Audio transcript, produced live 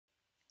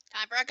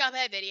Time for a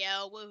Cuphead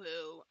video.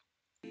 Woohoo.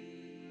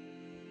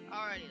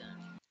 Alrighty then.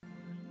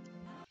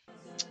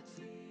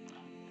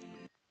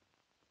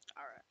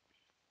 Alright.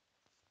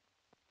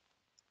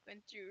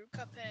 Been through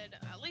Cuphead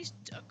at least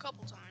a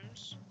couple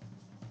times.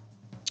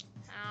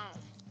 Ow.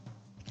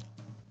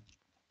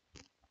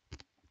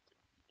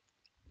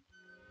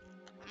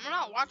 I'm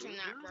not watching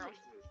that, bro.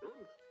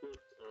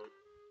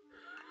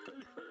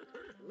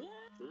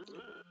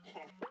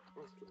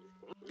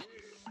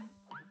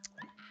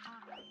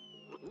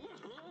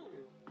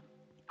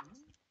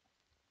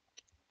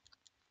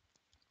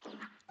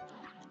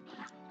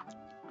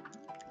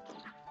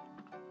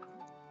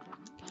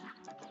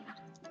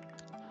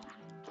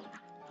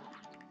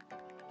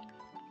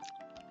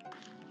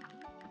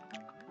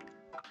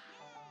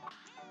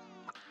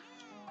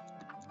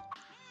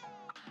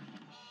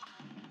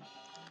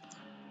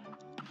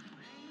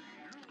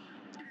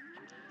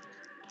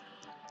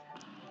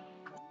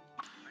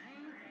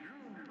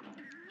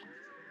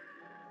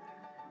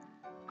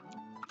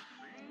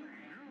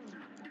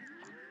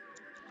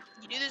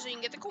 You do this so you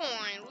can get the coin.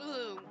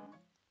 Woohoo.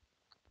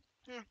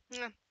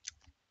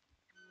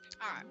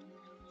 Alright.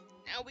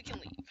 Now we can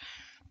leave.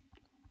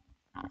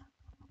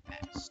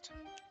 Fast.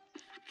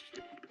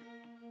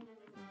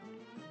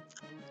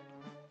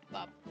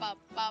 Ba ba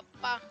ba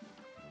ba.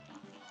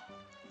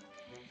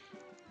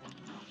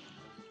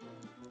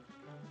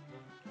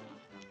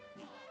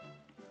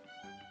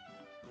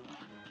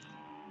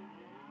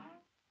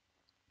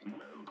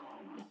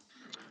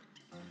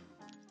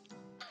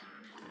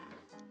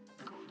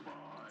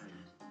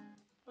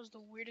 That was the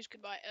weirdest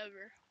goodbye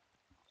ever.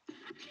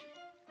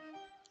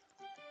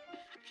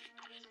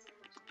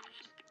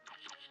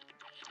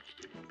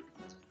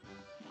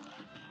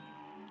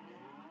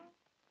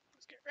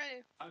 Let's get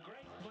ready. A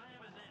great slam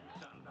and then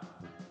some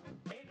done.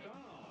 It's on.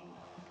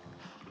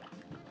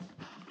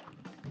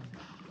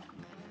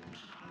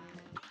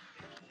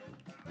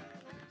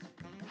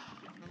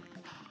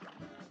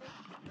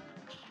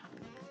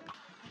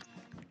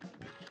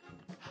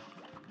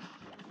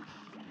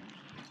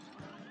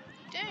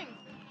 Dang.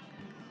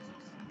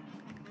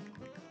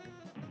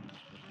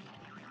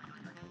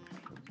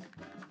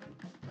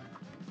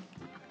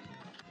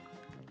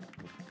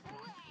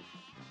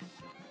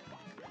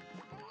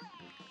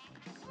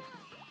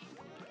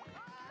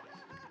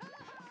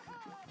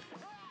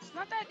 It's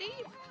not that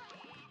deep.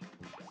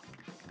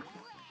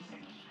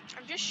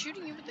 I'm just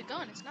shooting you with the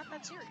gun. It's not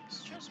that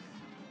serious. Trust me.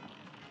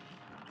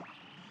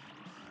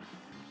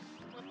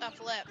 Flip that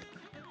flip.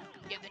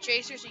 You have the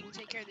chaser so you can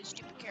take care of these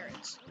stupid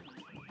carrots.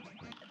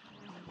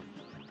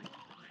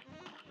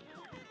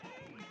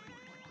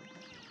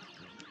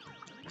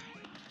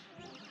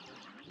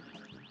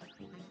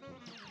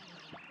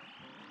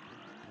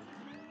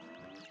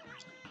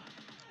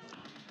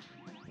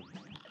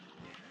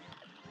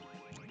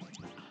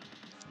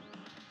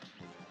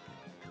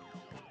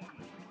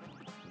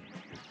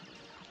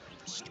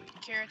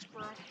 Stupid carrots,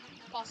 bro.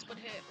 Possible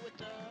to hit with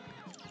the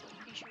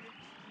pea shooter.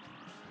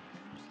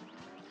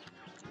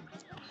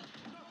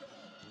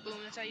 Boom,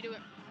 that's how you do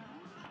it.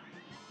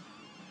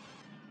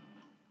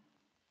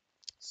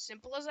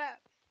 Simple as that.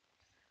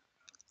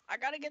 I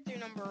gotta get through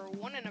number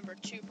 1 and number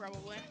 2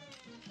 probably.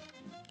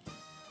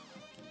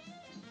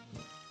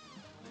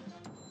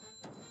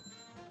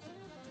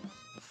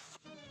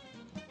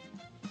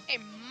 A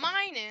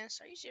minus?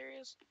 Are you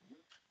serious?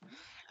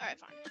 Alright,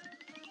 fine.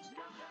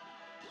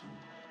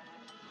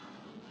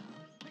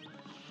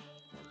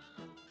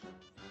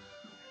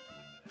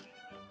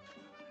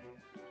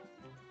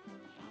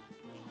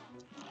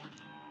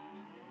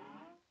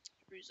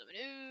 Bruise of a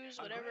news,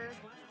 whatever.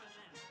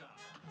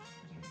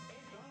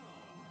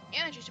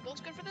 And juicy bolt's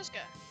good for this guy.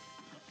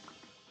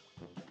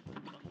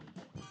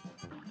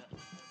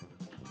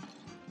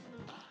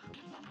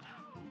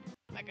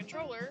 My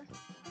controller.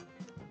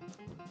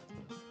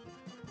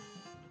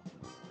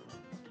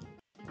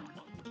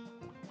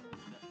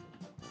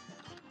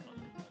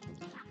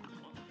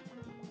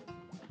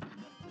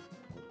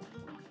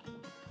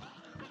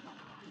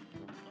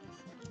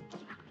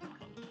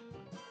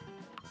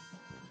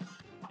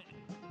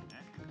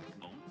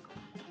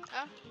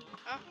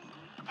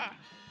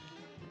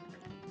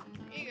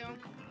 Here you go.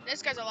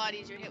 This guy's a lot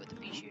easier to hit with the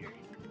pea shooter.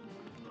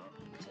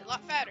 It's a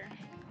lot fatter.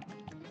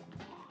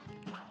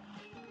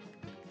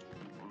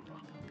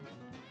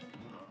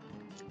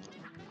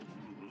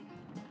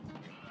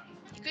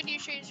 You could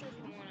use chaser if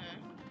you wanna.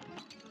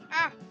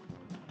 Ah!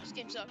 This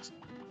game sucks.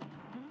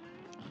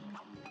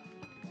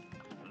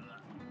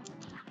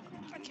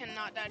 I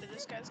cannot die to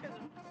this guy. This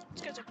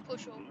guy's a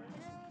pushover.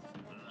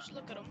 Just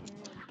look at him.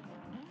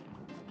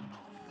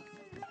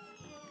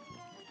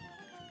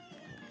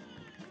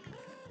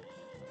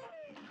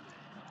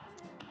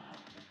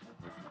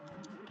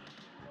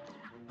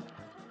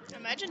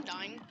 Imagine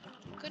dying.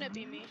 Couldn't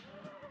be me.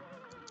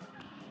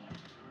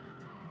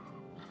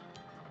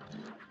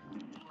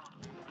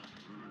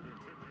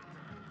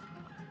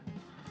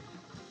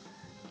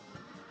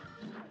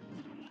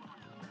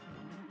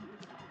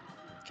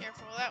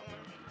 Careful of that one.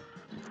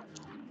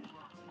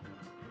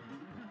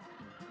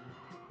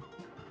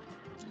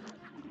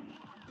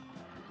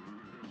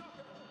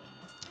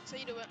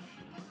 That's how you do it.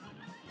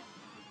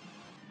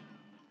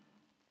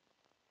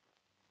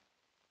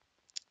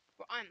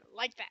 Well, I'm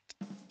like that.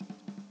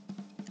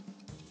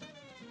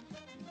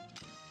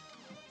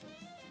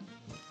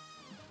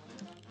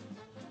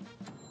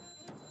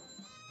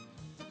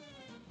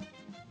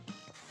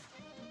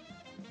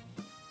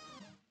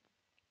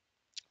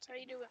 That's how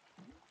you do it.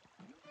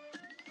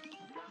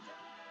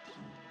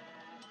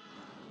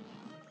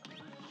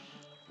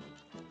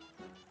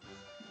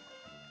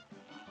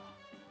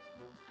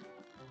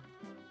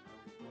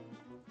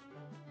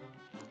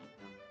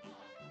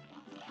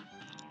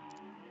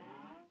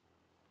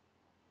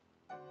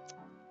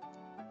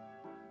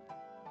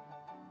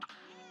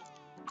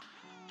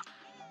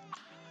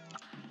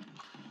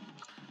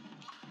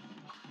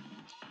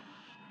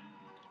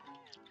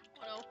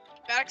 Oh no.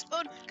 Bad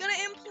explode. Gonna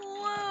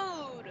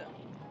implode.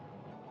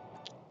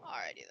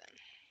 Alrighty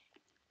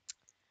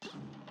then.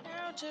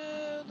 Now to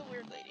the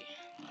weird lady.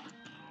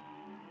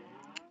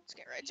 Let's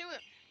get right to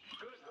it.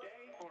 Good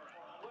day for a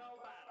swell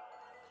battle.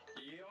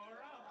 You're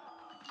up.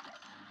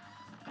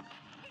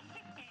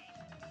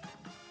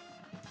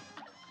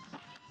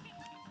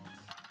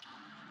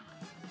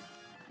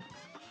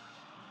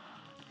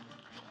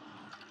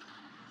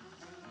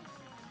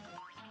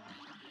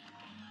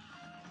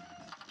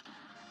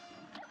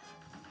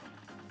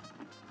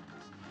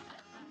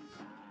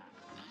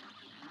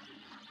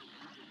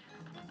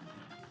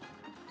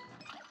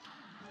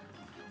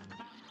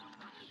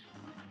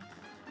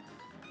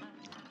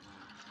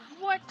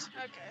 What?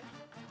 Okay.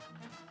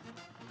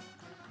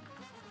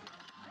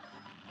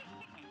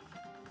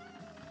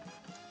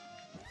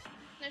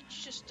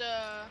 Let's just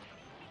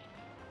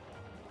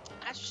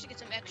that's just to get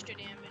some extra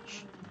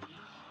damage.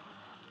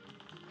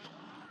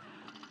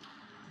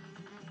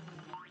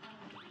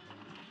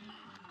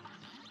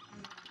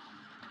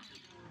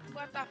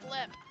 What the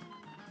flip?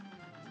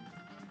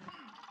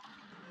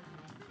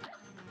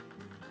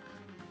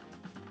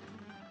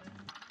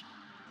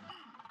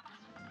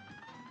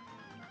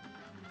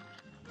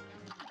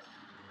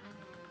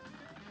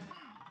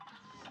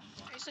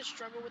 I used to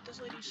struggle with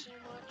this lady so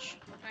much,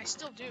 and I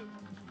still do.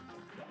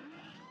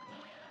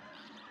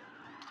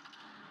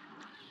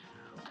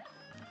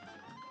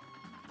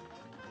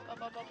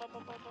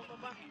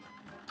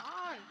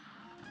 On.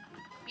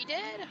 Be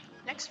dead.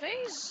 Next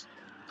phase.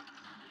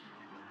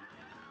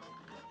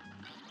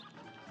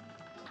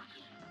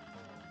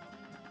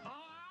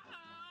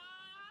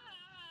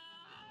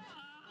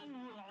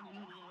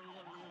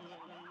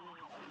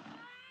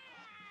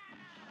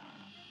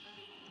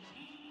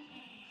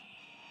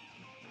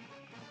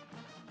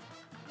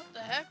 What the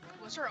heck?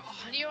 Was her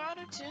audio out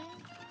of tune?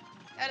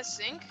 Out of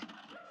sync?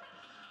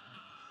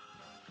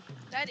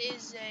 That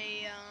is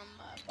a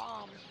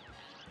bomb.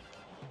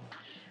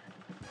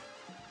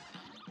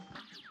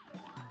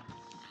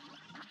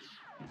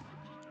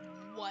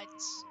 What?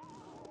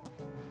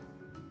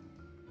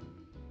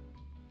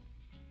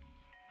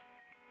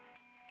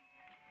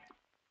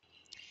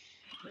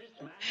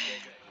 This match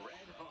will get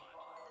red hot.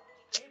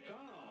 It's on.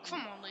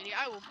 Come on, lady.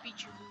 I will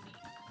beat your booty.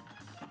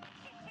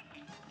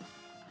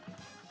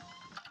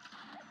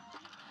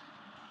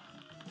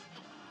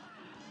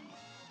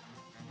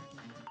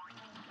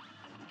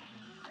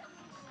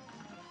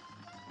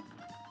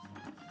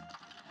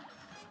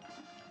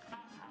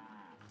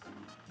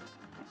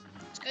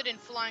 It's good in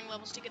flying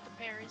levels to get the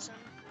parries in.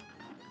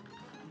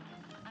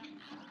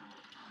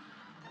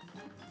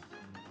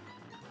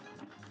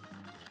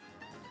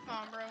 Come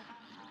on, bro.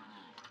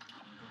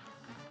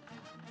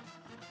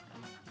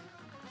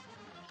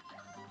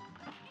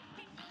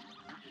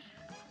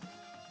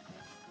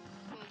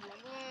 Boom, boom,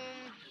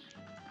 boom.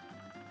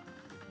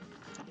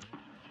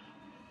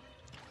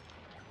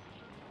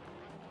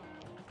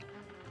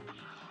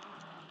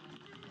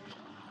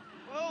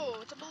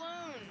 Whoa, it's a balloon.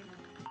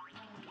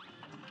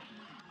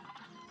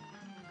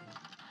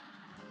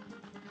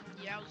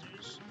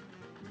 Yowzers.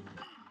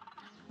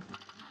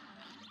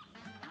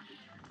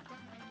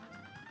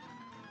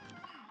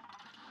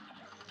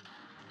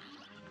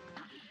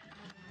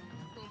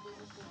 Boom, boom,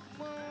 boom,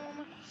 boom,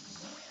 boom.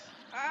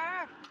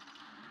 Ah!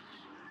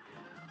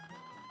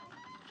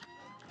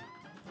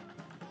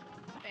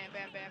 Bam,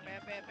 bam, bam,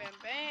 bam, bam, bam,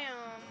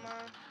 bam.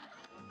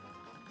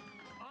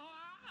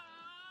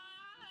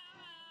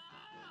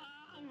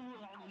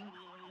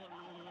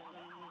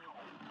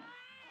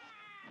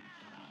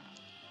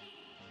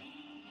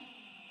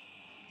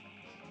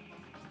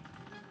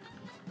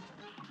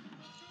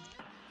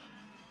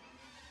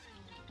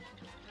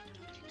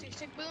 Tick,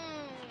 tick, boom.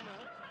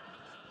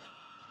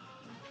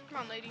 Come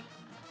on, lady.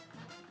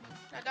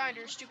 Not dying to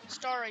your stupid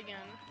star again.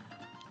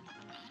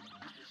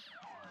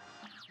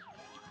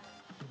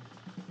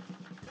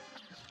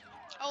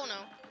 Oh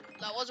no.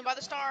 That wasn't by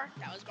the star.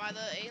 That was by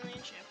the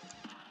alien ship.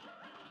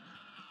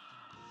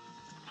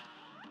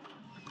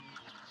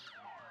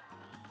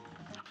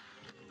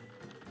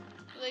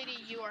 Lady,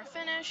 you are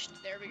finished.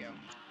 There we go.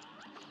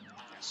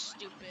 That's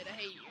stupid. I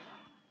hate you.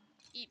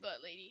 Eat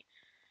butt, lady.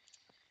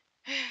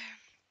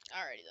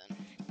 Alrighty then.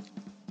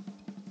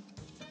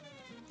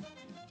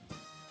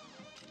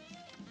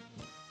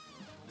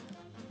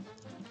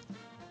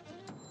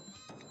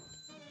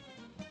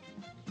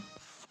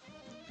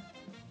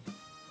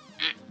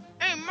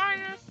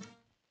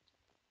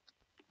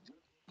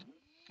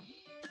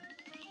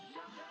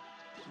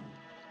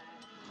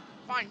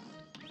 fine.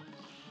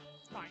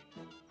 Fine.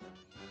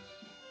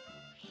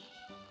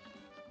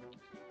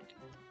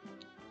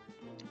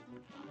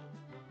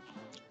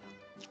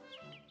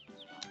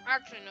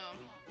 Actually, no.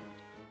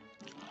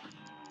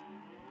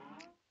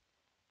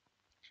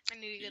 I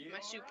need to get my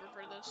super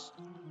for this.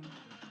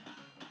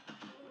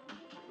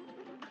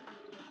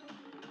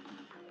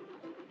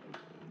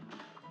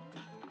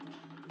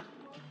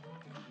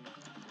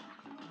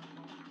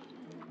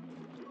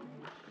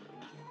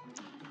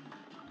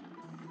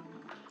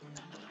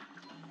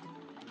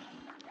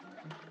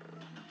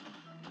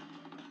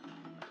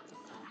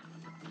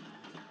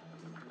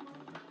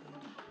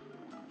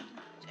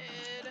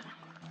 Did.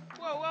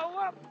 Whoa, whoa,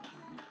 whoa.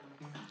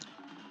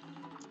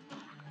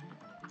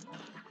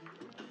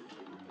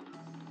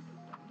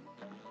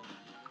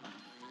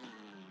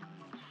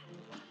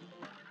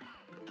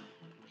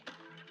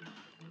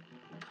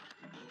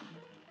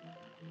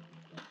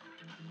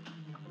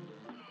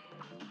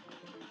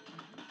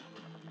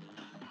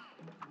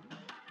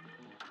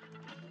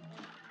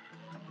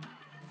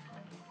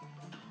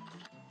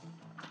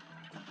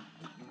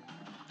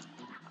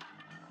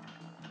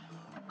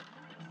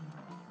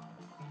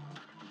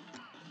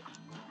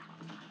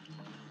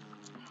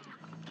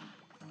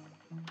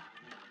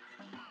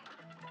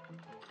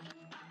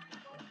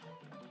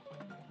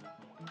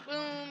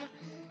 Boom.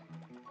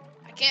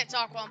 I can't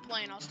talk while I'm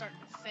playing. I'll start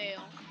to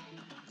fail.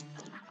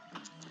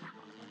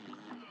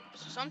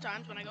 So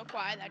sometimes when I go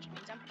quiet, that just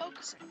means I'm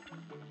focusing.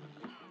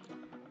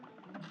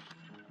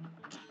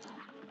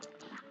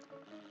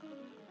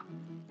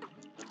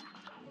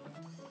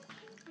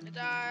 Gonna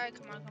die.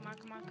 Come on, come on,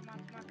 come on, come on,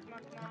 come on, come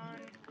on, come on.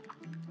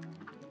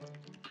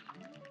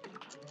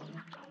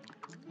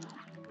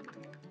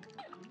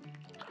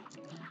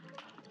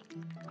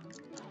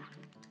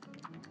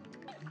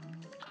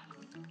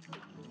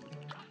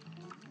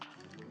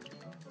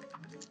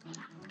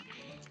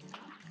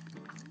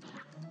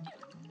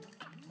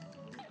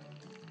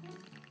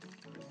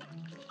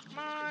 Come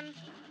on.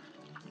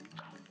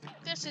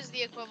 This is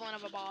the equivalent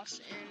of a boss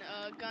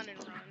in Gun and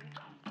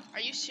Run. Are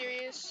you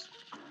serious?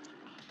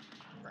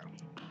 Bro.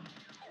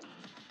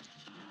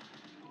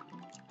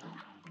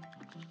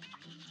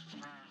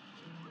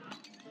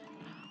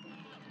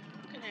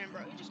 Look at him,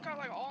 bro. He just got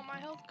like all my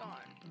health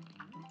gone.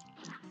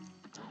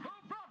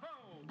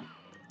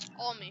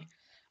 All me.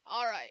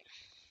 Alright.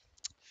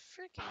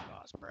 Freaking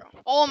boss, bro.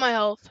 All my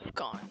health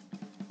gone.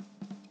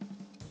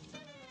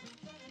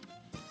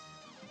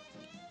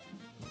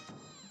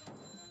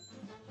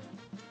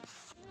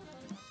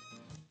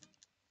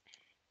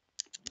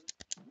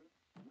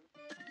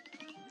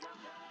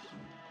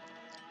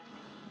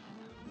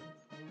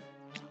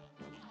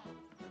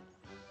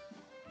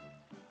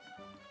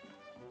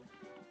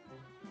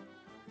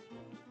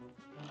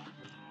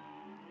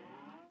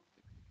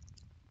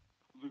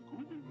 The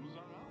Goonies are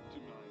out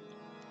tonight.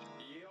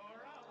 You're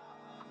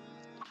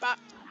up. But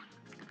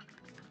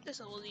this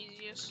level's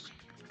easiest.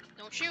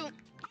 Don't shoot.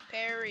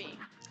 Parry.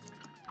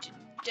 To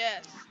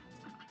death.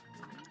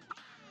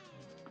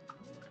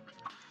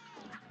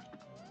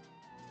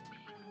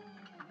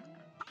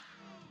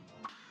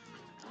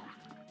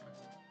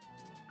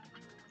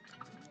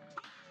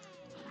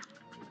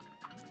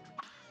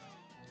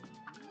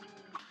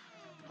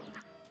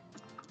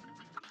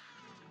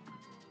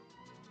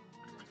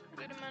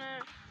 Wait a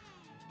minute.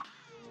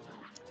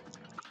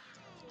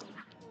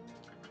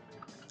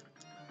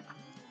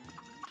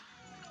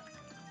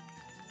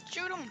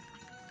 Shoot him.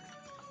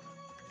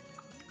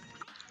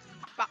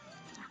 Bop.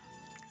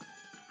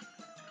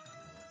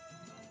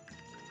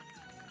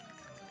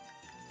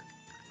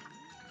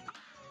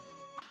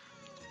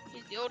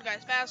 The old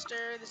guy's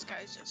faster. This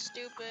guy's just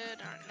stupid.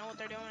 I don't know what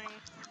they're doing.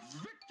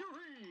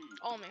 Victory!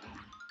 All me.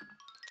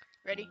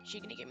 Ready? She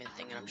gonna give me the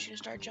thing and I'm just gonna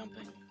start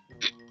jumping.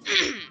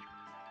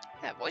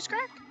 That voice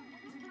crack?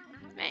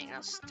 Man,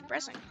 that's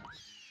depressing.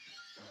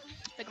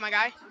 Look at my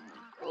guy.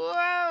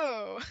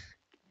 Whoa!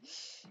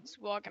 He's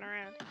walking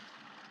around.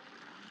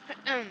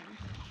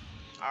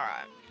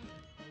 Alright.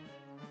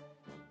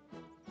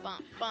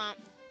 Bump, bump.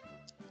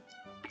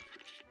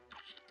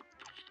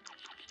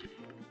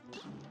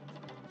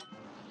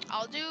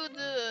 I'll do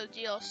the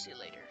DLC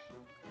later.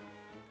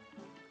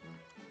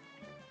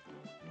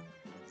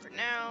 For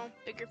now,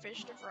 bigger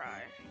fish to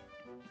fry.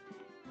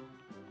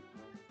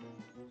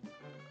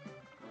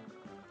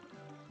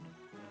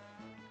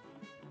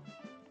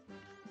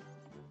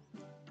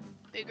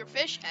 Bigger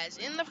fish as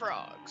in the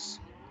frogs.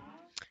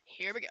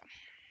 Here we go.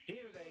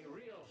 Here's a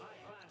real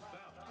high-class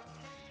bout.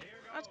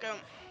 Here goes. Let's go.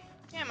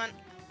 Yeah, man.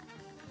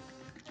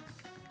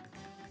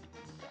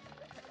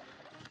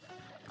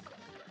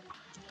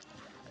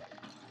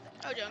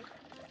 Oh, junk.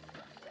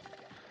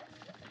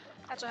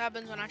 That's what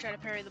happens when I try to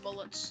parry the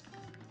bullets.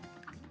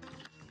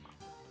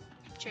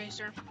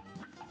 Chaser.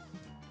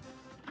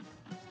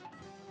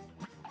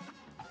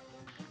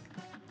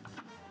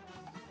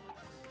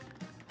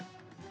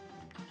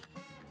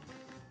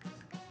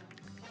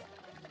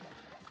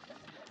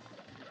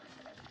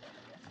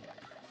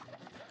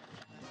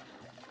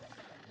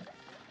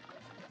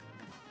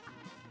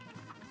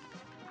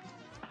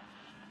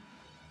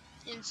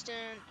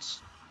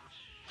 Instant.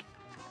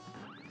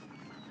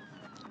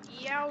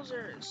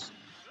 Yowzers.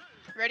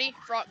 Ready?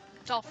 Frog.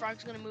 Tall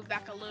Frog's gonna move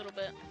back a little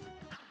bit.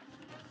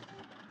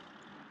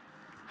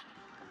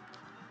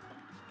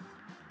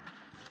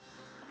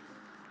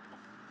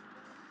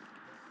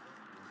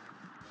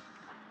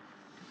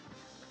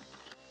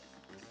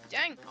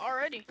 Dang,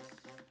 already.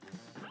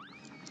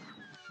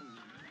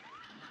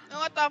 Oh,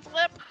 what the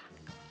flip?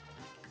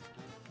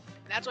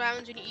 That's what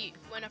happens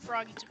when a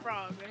frog eats a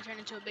frog. They turn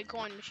into a big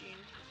coin machine.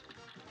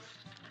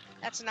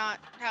 That's not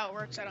how it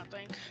works, I don't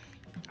think.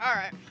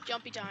 Alright,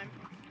 jumpy time.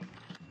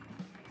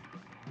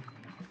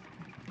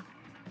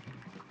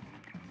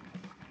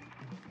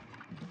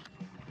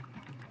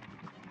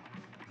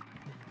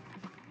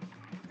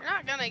 You're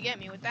not gonna get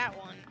me with that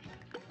one.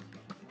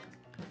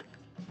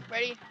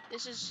 Ready?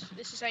 This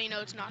is how you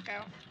know it's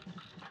knockout.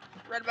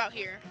 Right about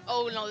here.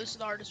 Oh no, this is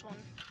the hardest one.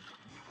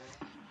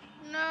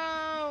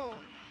 No.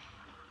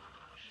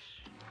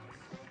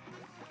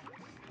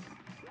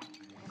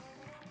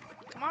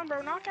 Come on,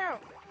 bro,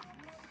 knockout.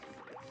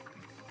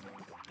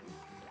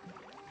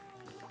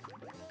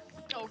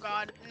 Oh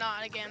god,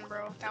 not again,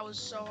 bro. That was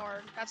so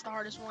hard. That's the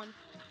hardest one.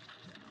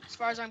 As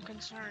far as I'm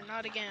concerned,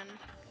 not again.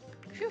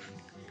 Phew.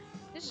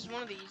 This is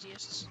one of the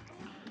easiest.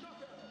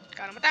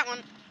 Got him with that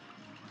one.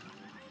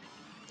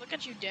 Look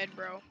at you dead,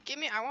 bro. Give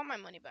me, I want my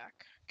money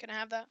back. Can I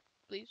have that,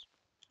 please?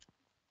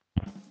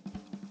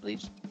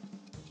 Please.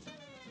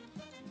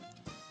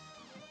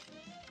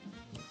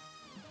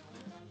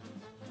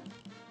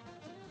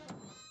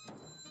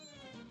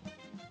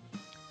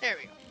 There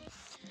we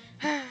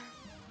go.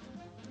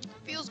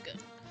 Feels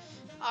good.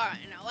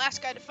 Alright, now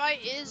last guy to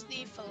fight is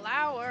the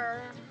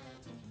flower.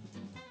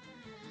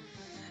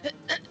 Alright.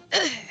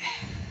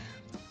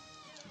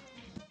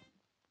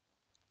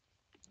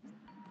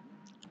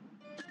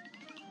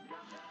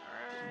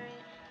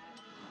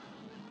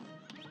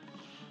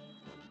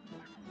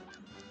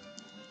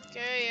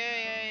 Okay,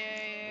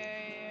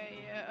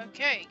 yeah.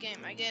 Okay,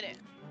 game, I get it.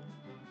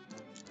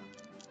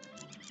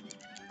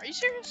 Are you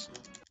serious?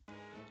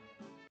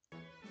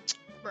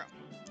 Bro.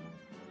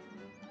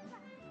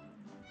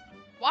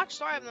 Watch,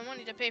 so I have the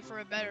money to pay for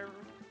a better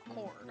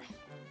cord.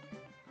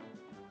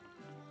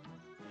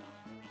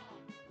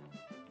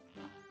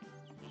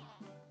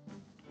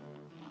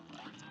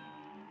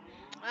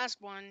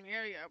 Last one,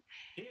 here we go.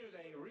 Here's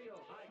a real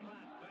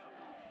high-class belt.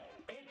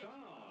 It's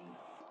on.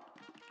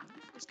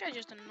 This guy's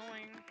just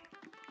annoying.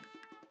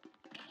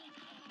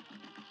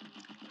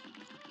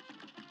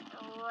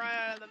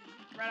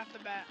 Right off the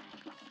bat.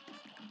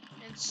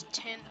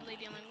 Instantly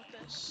dealing with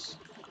this.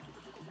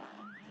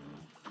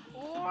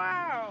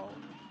 Wow!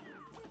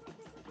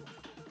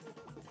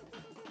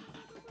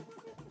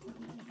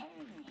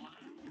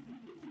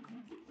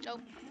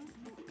 Nope.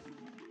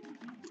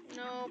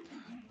 Nope.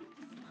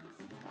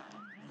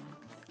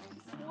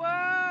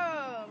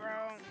 Whoa,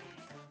 bro.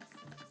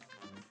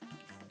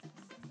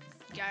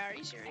 Guy, are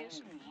you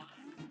serious?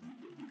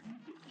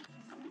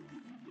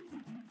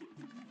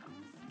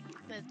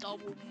 The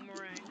double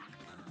boomerang.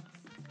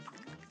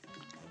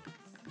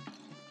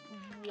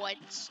 What?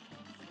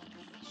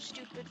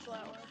 Stupid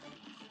flower.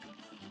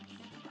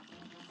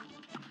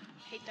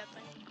 Hate that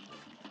thing.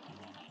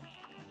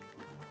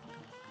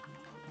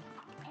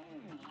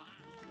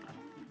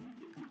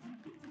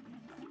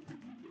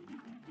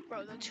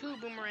 Bro, the two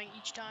boomerang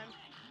each time.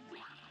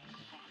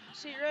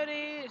 See,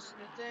 ready? This is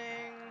the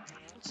thing.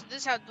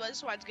 This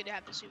is why it's good to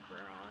have the super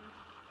on.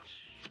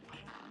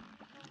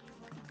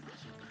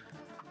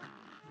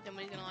 Then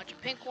we're gonna launch a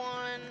pink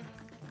one.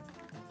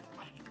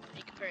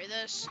 You can parry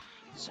this.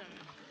 Get some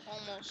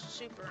almost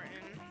super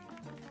in.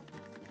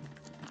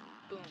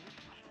 Boom.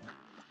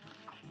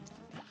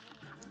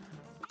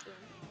 Boom.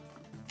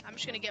 I'm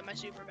just gonna get my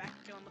super back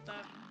and kill him with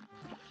that.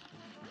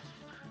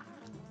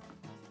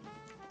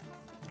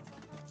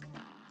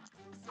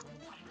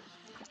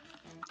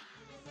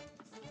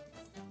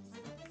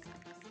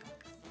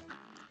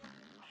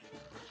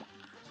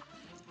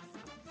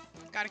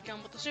 Gotta kill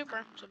him with the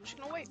super, so I'm just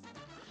gonna wait.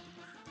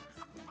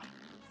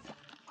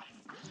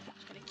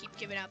 Just gonna keep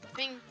giving out the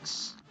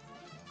pinks.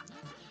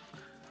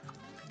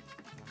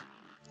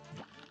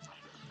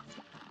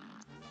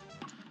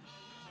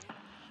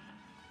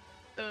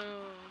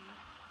 Boom.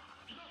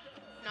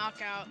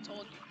 Knockout,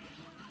 told you.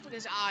 Look at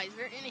his eyes,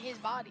 they're in his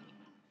body.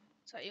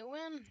 So you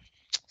win.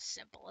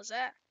 Simple as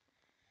that.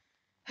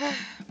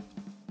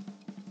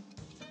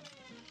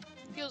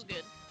 Feels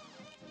good.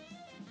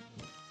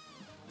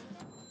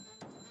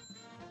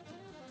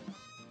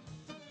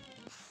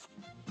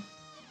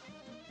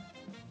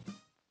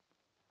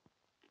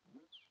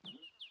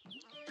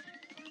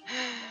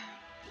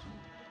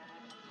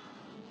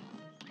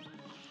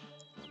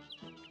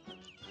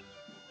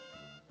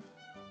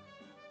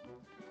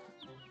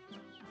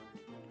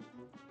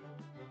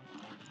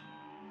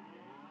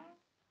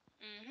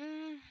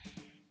 Mhm.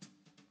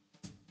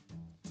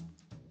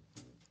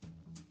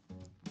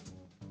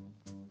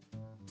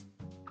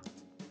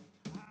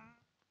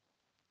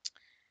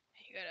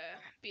 You gotta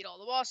beat all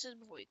the bosses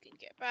before you can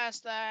get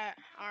past that.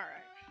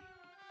 Alright.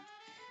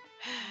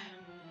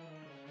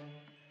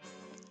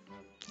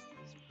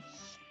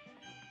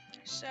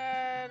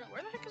 sad.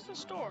 Where the heck is the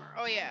store?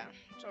 Oh yeah,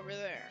 it's over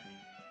there.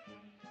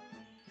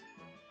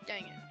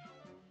 Dang it.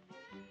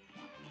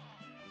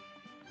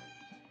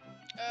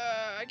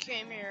 I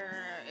came here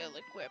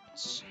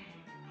ill-equipped.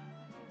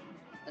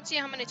 Let's see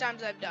how many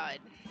times I've died.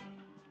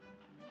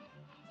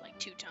 Like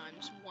 2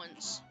 times.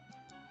 Once.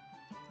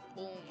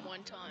 Boom,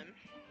 1 time.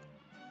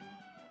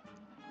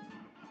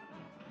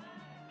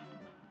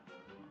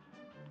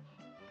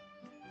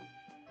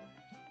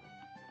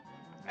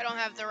 I don't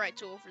have the right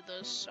tool for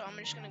this, so I'm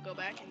just gonna go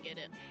back and get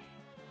it.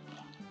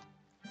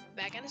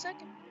 Back in a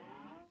second.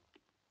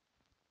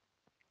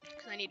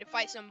 Because I need to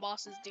fight some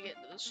bosses to get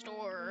to the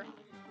store.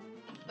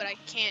 But I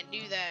can't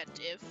do that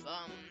if,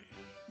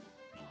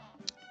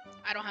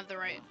 I don't have the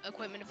right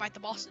equipment to fight the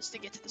bosses to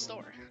get to the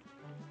store.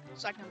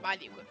 So I can buy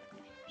the equipment.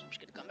 So I'm just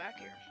gonna come back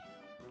here.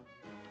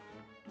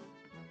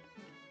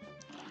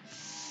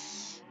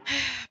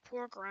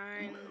 Poor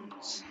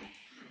grinds.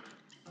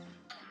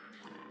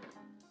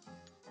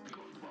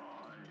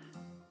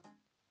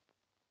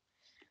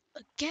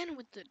 Again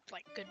with the,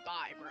 like,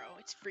 goodbye, bro.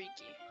 It's freaky.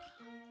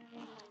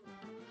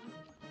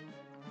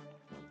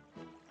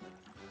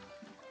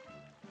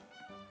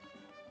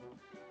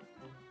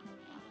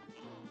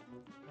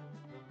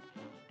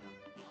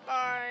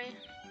 Bye.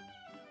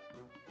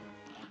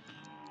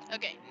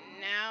 Okay,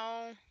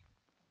 now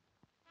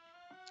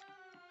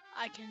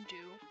I can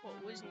do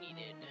what was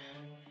needed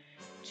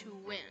to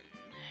win.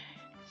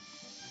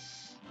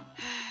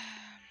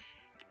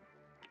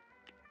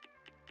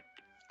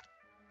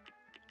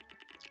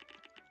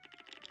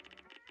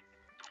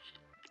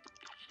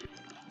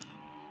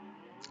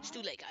 It's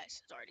too late,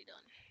 guys. It's already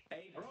done.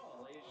 A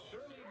brawl is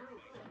surely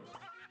brewing.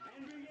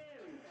 And begin.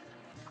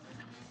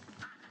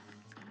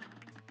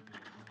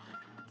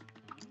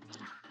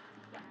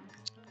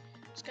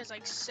 This guy's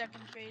like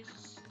second phase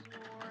is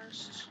the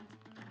worst.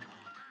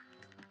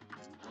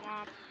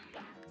 Womp.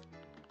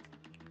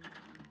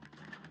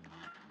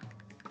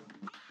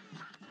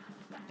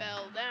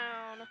 Fell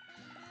down.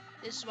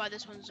 This is why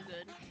this one's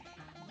good.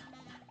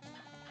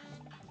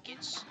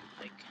 Gets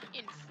like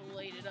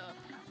inflated up.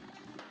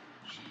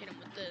 Just hit him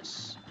with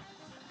this.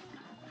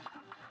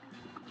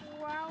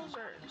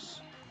 Wowzers.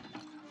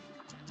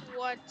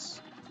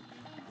 What?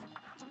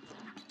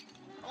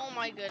 Oh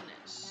my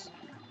goodness.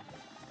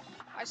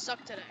 I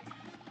suck today.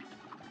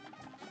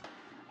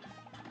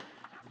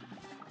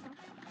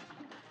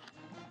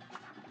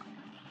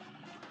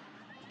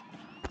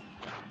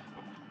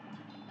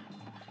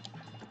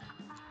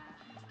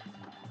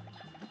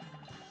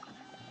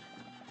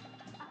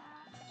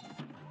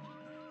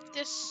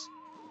 This.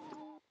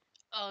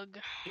 Ugh.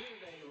 Here's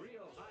a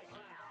real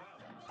high-class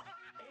bout.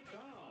 It's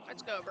on.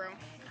 Let's go, bro.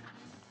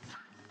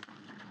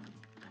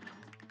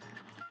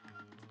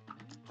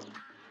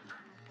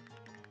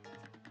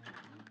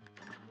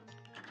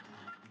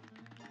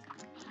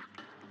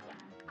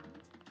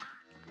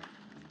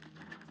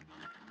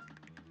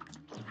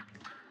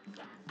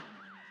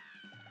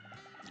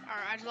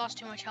 Alright, I just lost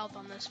too much health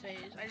on this phase.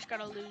 I just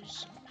gotta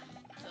lose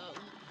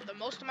the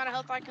most amount of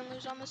health I can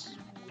lose on this is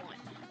 1.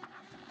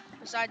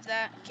 Besides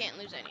that, can't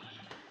lose any.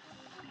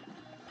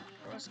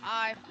 Or else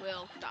I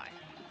will die.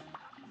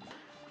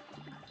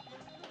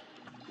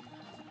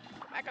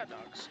 Back up,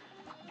 dogs.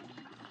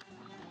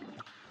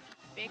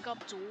 Back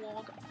up,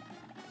 dog.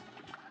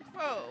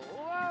 Whoa,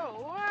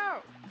 whoa,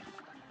 whoa!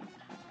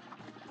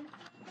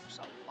 There's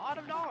a lot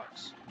of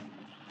dogs.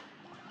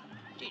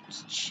 Dude,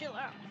 just chill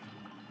out.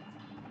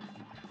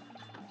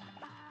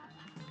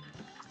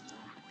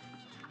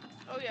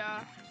 Oh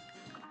yeah.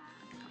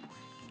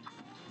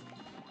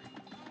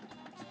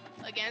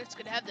 Again, it's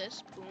good to have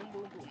this. Boom,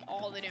 boom, boom.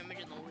 All the damage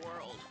in the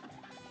world.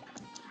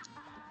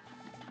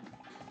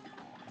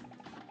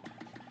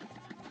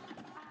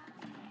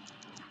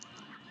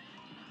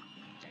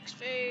 Next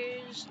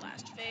phase,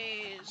 last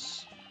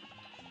phase.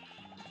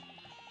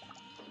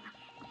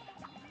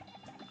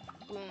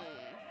 Boom.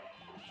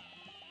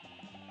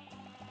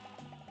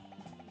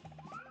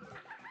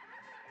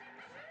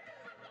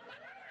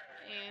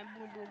 And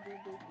boom, boom, boom,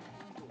 boom,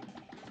 boom, boom.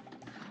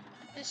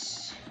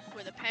 This,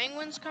 where the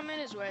penguins come in,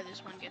 is where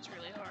this one gets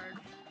really hard.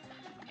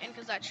 And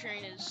because that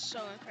train is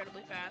so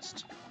incredibly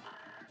fast.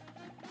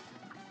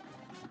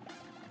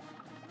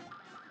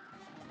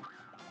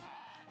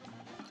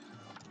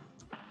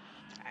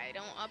 I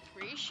don't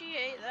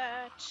appreciate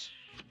that.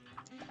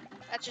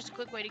 That's just a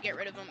quick way to get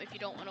rid of them if you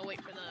don't want to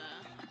wait for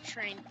the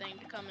train thing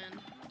to come in.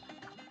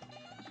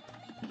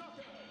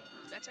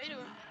 That's how you do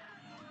it.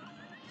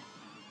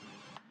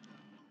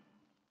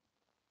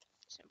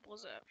 Simple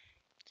as that.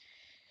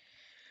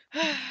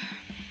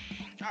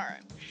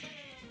 Alright.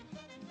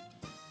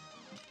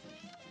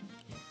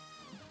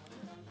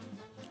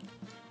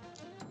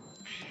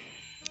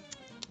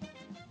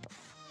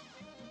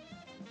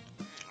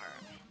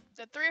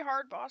 The 3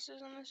 hard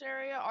bosses in this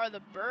area are the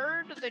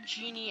bird, the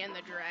genie, and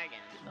the dragon.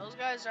 Those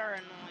guys are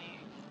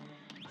annoying.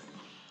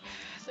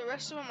 The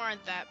rest of them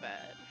aren't that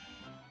bad.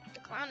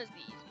 The clown is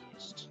the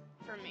easiest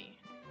for me.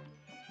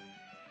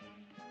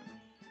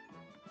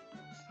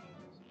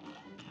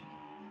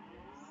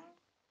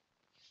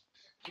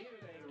 Here's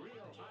a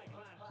real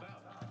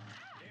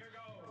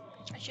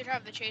I should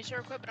have the chaser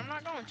equipped, but I'm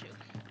not going to.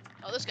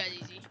 Oh, this guy's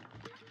easy.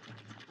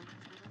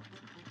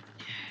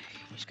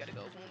 You just gotta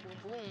go boom,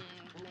 boom, boom,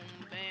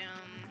 boom,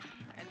 bam.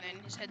 And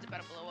then his head's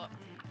about to blow up.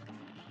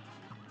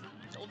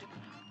 Told you.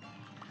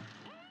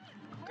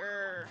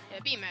 Grr. Yeah,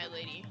 be mad,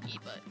 lady.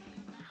 Eat butt.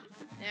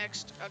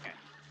 Next. Okay.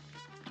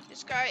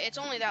 This guy, it's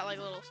only that like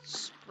little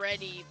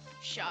spready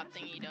shot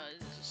thing he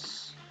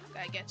does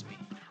that gets me.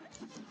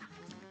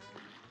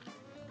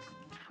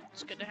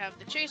 It's good to have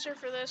the chaser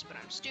for this, but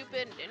I'm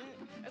stupid and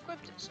didn't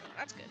equip it, so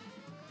that's good.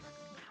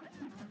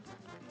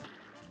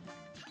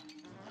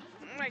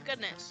 Oh my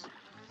goodness.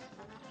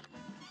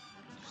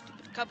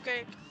 Stupid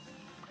cupcake.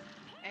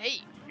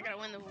 Hey, I gotta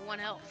win the 1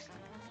 health.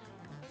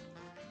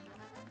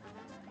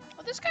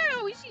 Oh, this guy,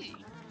 oh, he's easy.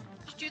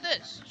 Just do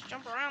this. Just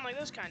jump around like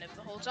this kind of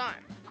the whole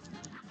time.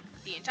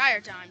 The entire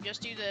time,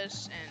 just do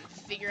this and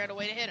figure out a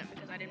way to hit him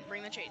because I didn't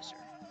bring the chaser.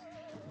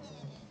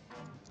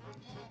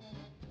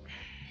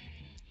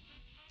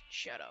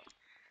 Shut up.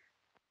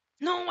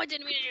 No, I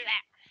didn't mean to do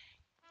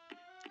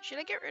that. Should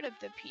I get rid of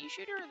the pea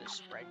shooter or the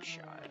spread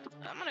shot?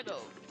 I'm gonna go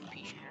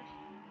pea shooter.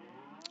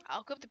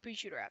 I'll equip the pea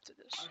shooter after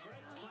this.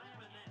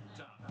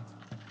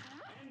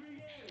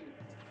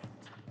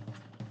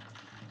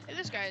 Hey,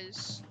 this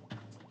guy's...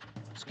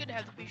 It's good to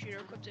have the pea shooter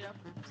equipped it up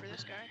for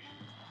this guy.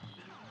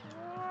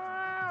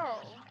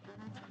 Wow.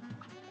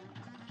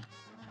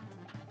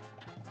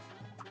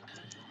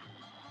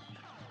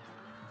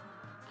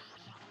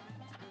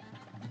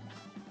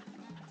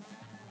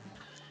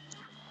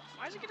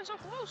 Why is it getting so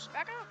close?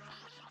 Back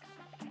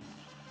up.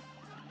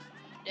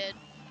 Dead.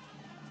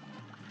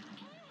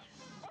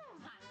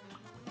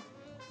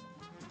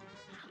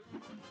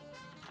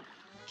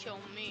 Kill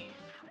me.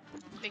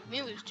 Make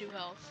me lose 2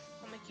 health.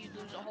 I'll make you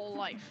lose a whole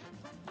life.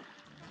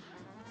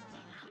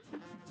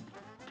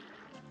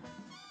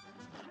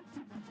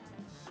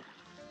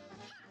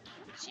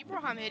 See, bro,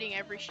 I'm hitting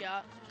every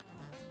shot.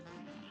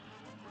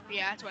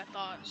 Yeah, that's what I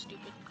thought.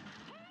 Stupid.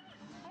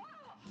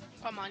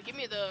 Come on, give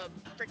me the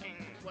freaking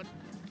what?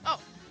 Oh,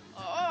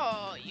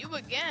 oh, you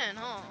again,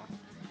 huh?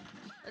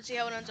 Let's see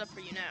how it ends up for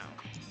you now.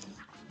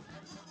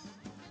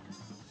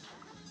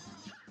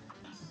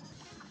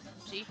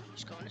 See,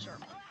 just go in a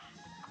circle.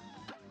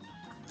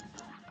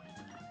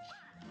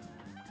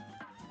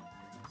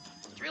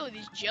 It's really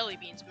these jelly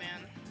beans,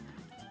 man.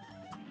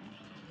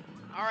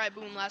 All right,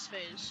 boom, last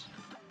phase.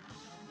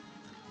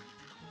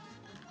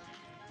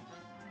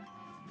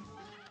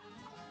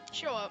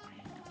 Show up.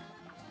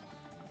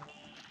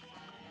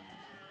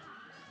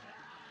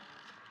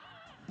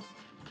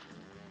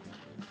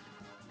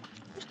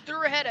 Just threw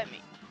her head at me.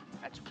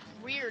 That's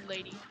weird,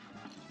 lady.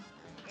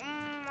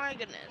 My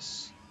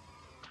goodness.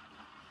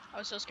 I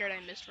was so scared I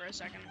missed for a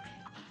second.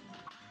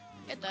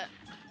 Hit that.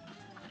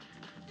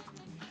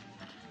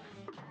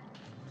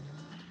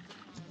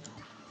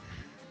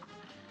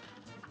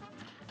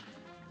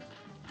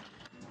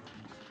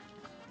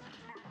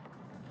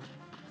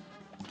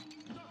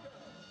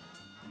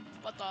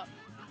 What the?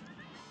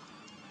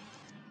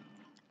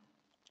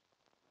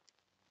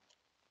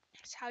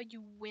 That's how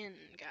you win,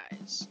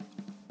 guys.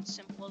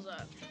 Simple as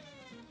that.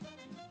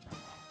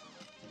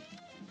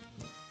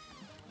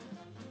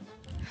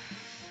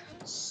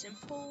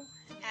 Simple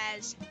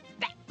as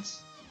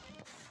that.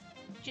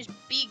 Just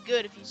be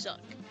good if you suck.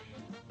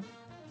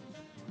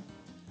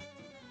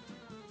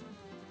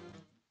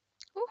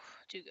 Whew,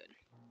 too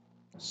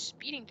good.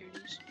 Speeding through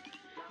these.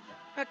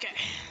 Okay.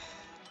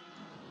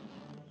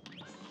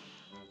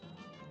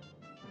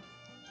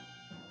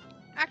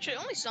 Actually,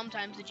 only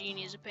sometimes the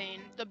genie is a pain.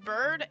 The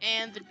bird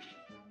and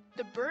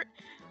the bird.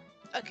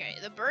 Okay,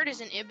 the bird is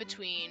an in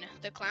between.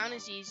 The clown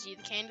is easy.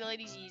 The candy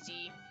lady's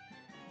easy.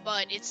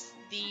 But it's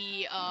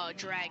the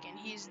dragon.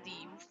 He's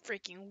the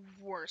freaking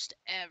worst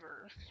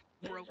ever.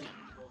 Broken.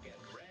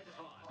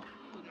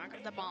 Boom, I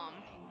got the bomb.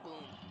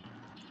 Boom.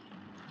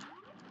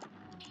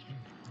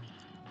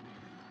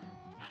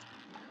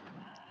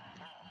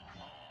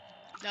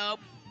 Nope.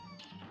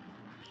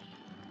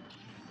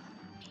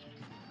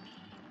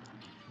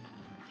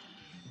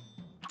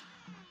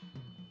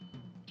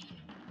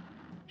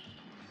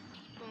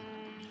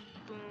 Boom,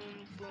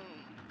 boom, boom.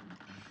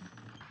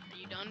 Are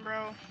you done,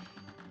 bro?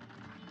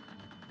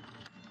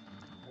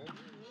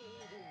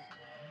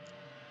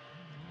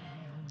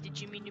 Did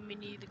you mean to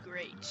Minnie the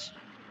Great?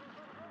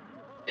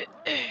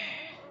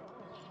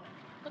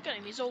 Look at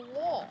him, he's a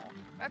wall.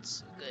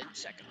 That's a good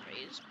second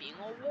phase. Being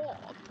a wall,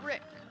 a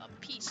brick, a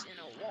piece in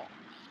a wall.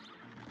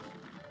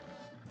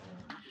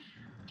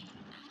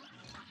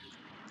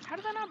 How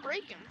did that not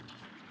break him?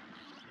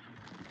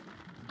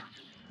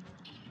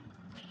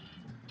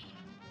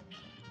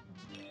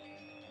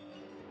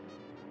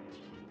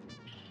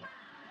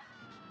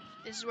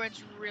 This is where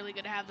it's really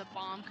good to have the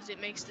bomb, because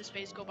it makes this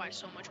phase go by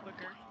so much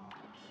quicker.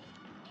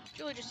 It's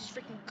really just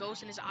these freaking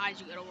ghosts in his eyes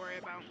you gotta worry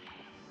about.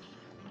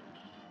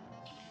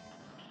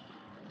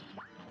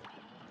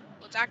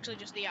 Well, it's actually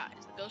just the eyes.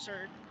 The ghosts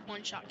are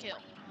one-shot kill.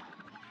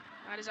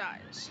 Not his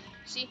eyes.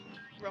 See?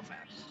 Real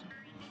fast.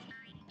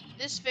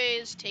 This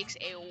phase takes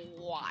a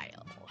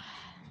while.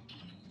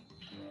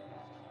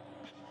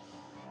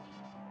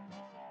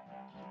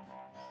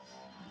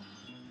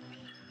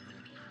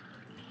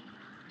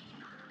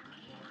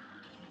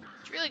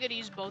 really good to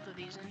use both of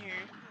these in here.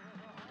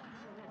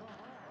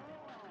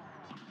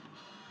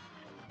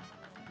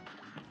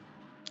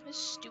 This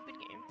stupid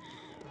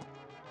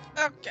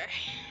game. Okay.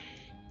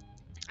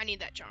 I need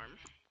that charm.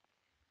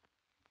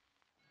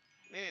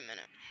 Give me a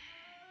minute.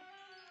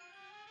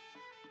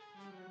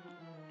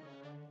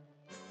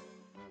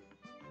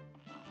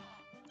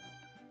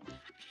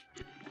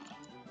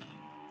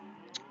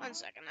 One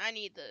second. I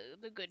need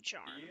the good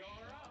charm.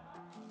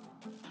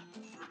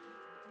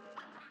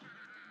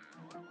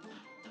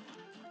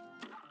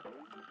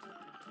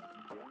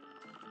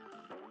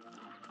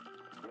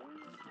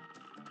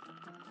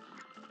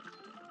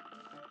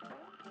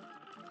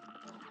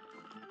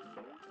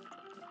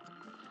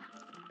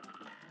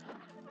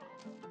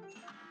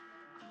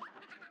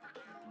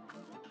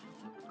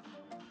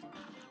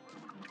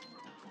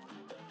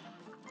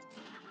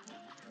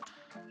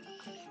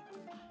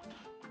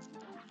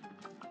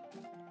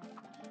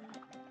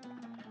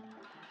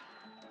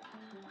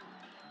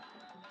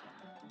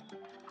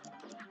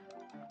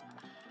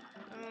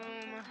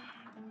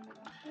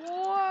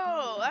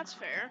 Whoa, that's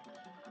fair.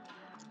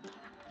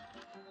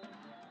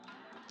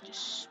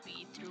 Just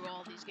speed through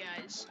all these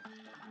guys.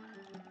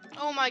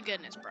 Oh my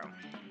goodness, bro.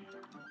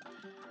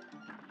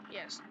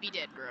 Yes, be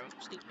dead, bro.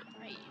 Stupid.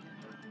 Hey.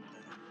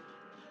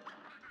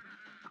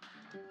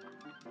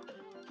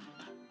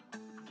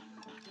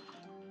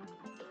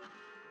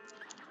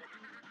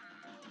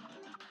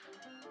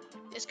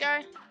 This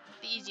guy,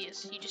 the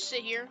easiest. You just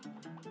sit here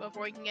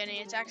before he can get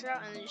any attacks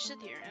out, and then just sit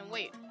here and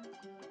wait.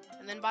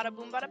 And then bada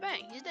boom, bada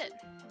bang. He's dead.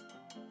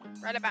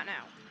 Right about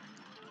now.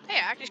 Hey,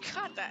 I actually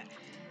caught that.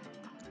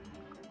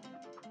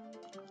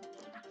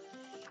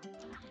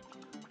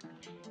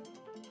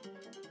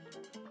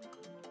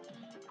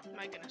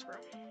 My goodness, bro.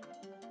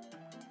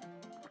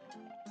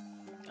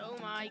 Oh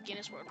my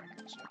Guinness World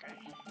Records. Okay.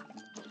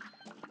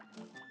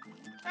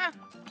 Ah,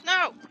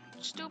 no!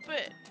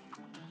 Stupid.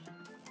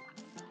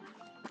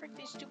 Frick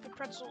these stupid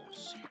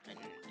pretzels. And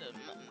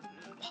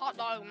the hot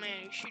dog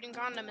man is shooting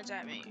condiments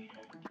at me.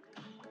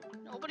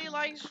 Nobody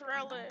likes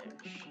relish.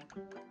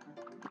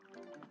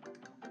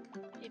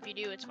 If you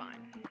do, it's fine.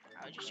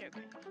 I was just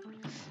joking.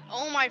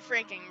 Oh my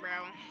freaking, bro.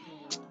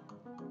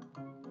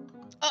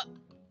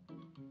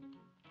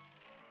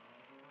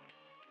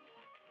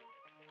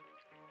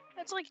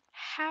 That's like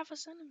half a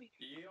centimeter.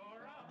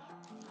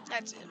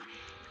 That's it.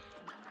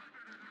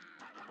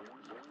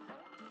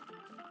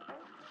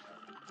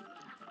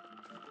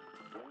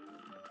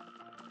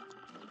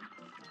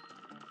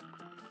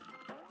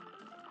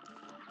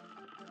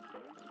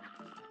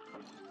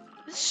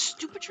 This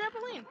stupid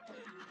trampoline.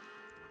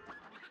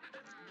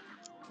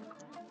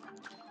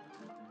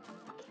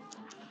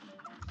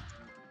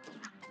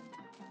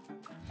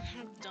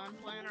 I'm done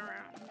playing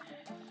around.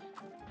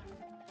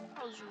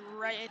 I was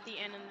right at the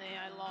end and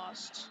I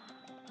lost.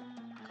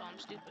 Call him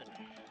stupid.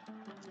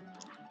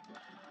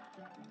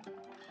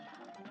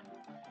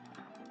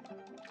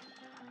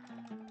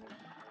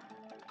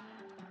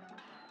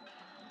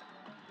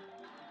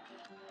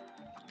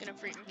 Gonna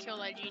freaking kill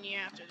that genie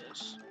after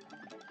this.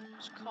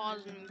 It's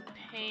causing me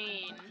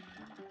pain.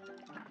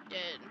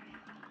 Dead.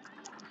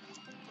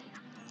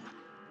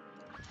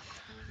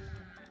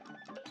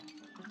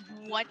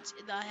 What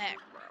the heck,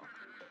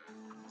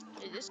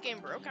 bro? Is this game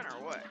broken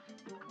or what?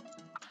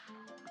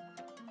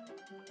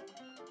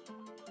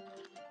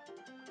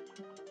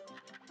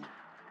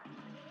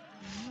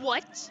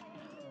 What?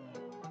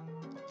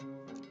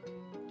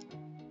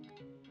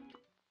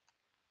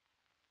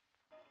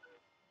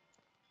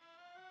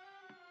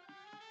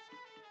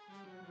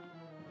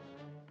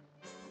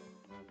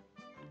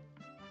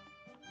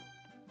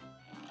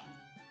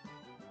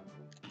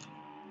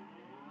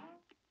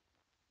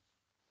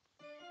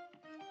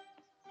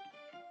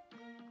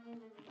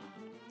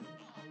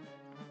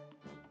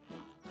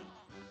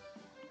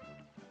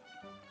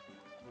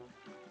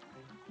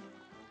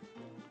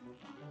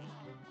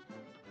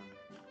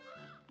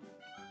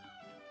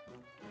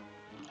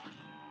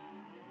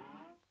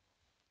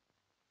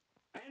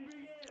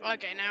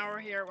 Okay, now we're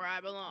here where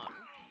I belong.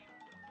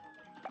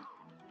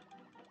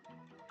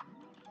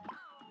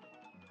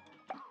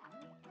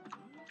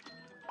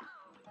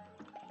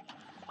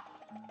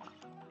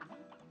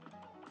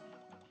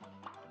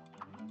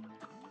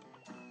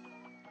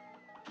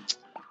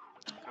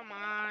 Come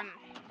on.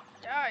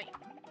 Die.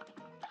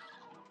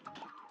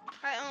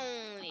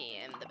 I only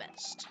am the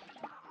best.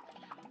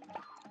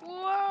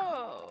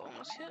 Whoa!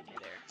 Almost hit me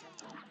there.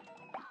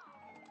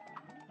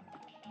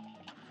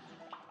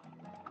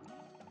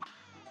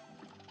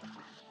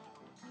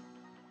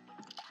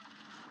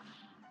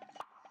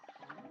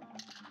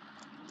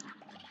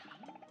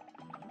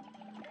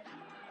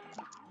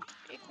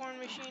 Acorn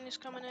machine is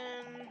coming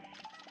in.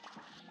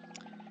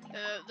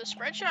 The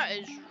spread shot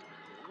is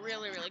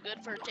really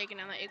good for taking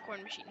down the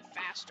acorn machine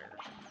faster.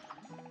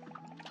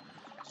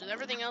 So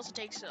everything else it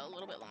takes a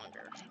little bit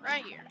longer.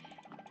 Right here.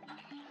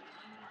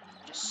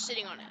 Just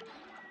sitting on it.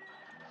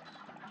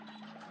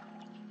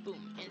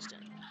 Boom,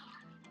 instant.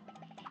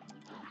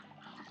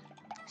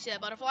 See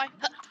that butterfly?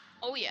 Huh.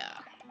 Oh yeah.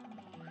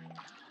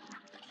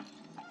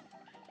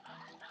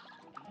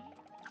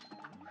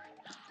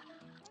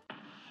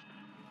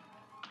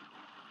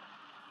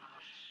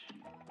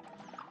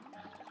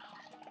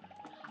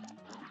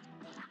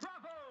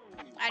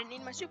 didn't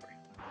need my super.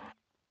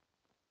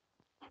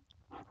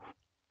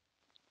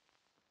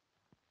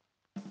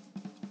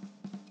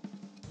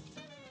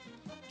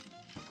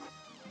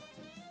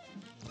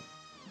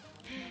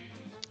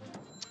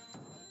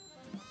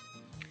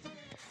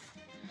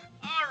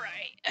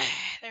 Alright.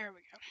 There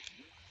we go.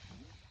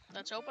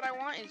 Let's hope what I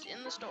want is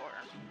in the store.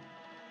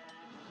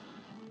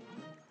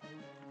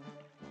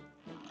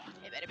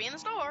 It better be in the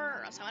store,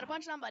 or else I'm gonna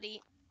punch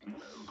somebody.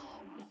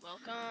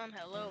 Welcome.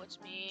 Hello, it's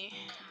me.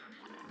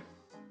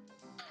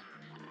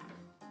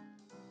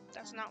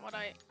 That's not what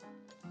I...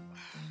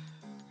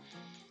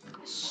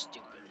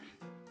 Stupid.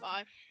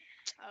 Bye.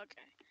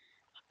 Okay.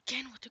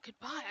 Again with the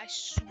goodbye. I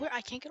swear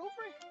I can't get over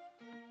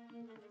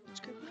it. It's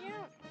creeping me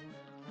out.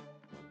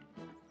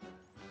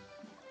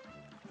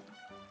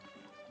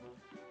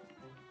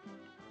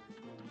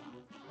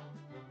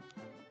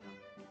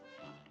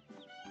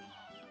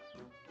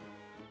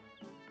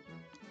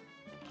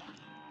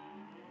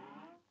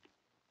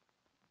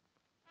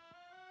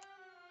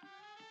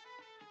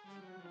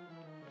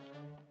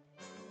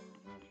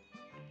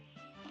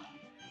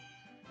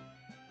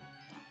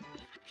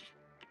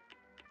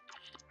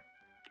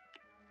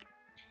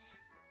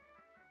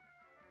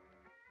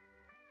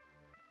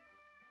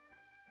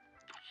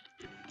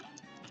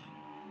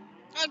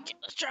 Okay,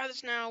 let's try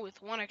this now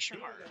with one extra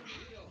heart.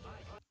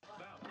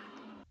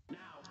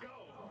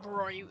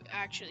 Bro, are you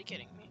actually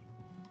kidding me?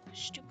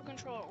 Stupid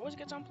controller always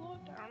gets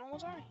unplugged. I don't know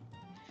what's I.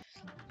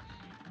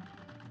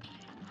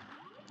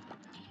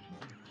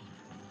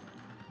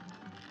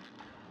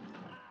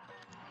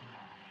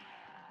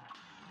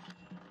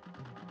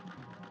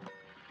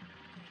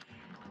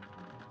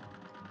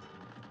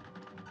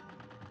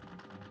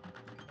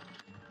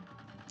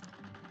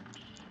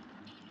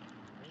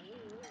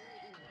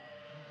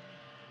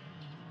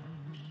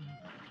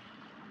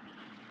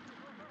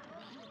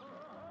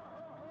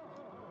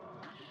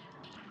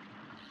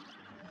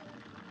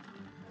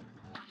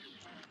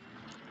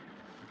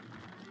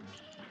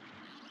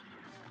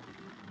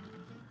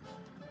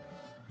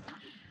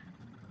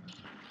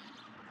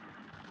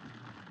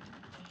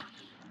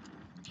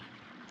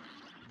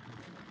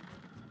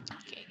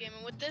 Can't get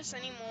me with this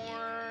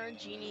anymore,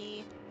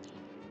 Genie.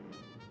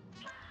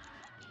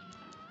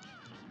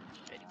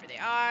 Ready for the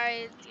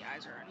eyes. The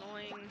eyes are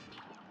annoying.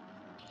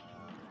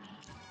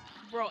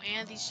 Bro,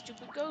 and these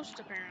stupid ghosts,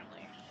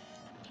 apparently.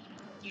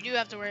 You do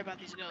have to worry about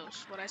these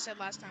ghosts. What I said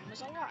last time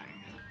was a lie.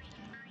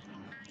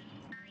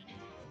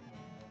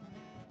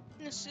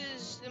 This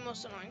is the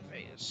most annoying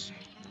phase.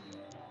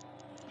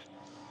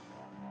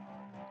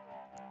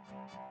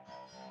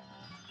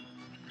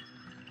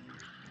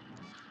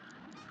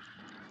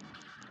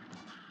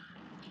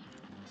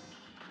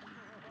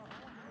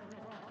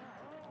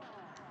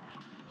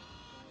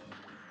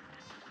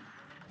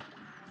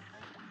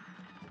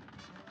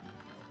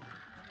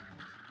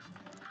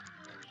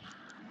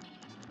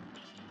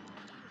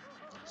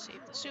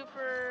 Save the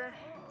super.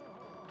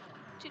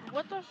 Dude,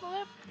 what the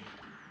flip?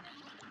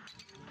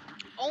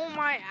 Oh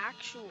my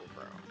actual,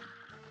 bro.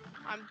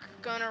 I'm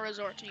gonna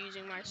resort to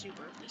using my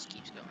super if this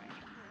keeps going.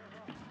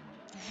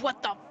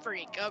 What the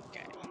freak?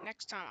 Okay,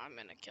 next time I'm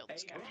gonna kill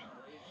this guy.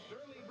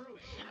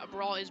 A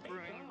brawl is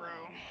brewing, bro.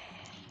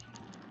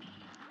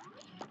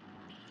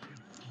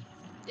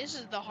 This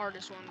is the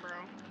hardest one, bro.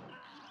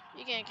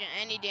 You can't get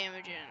any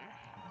damage in.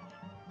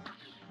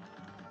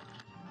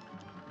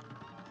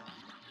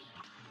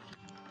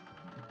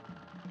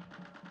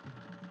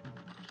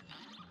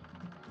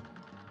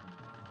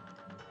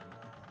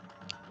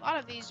 A lot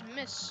of these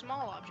miss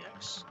small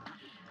objects.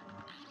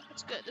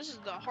 That's good. This is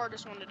the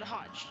hardest one to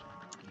dodge.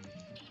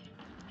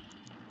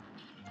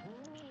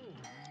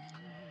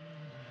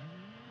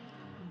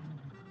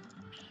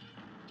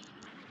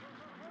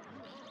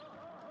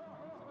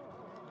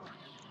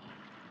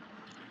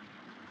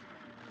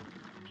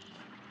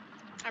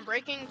 I'm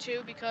breaking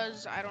two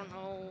because I don't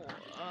know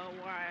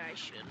why I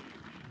should.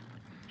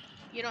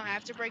 You don't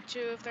have to break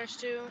two if there's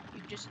two.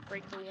 You just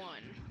break the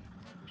one.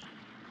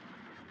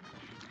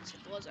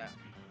 Simple as that.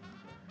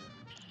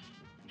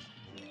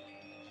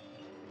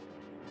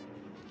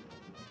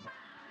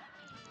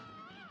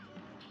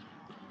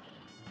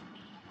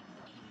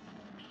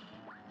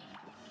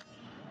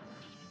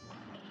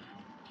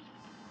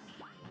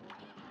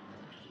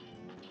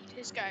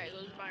 This guy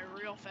goes by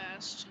real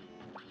fast.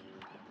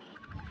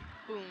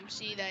 Boom,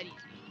 see that easy.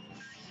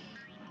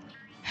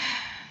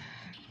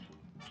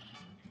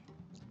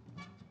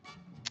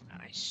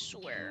 I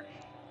swear.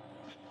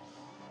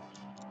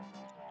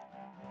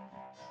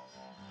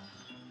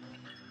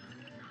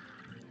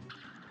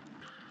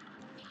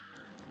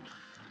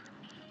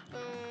 Boom.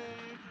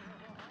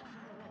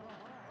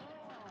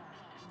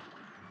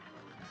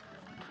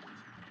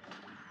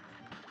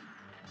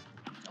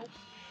 Nope.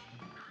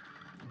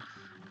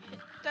 Hit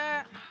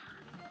that.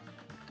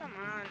 Come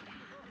on.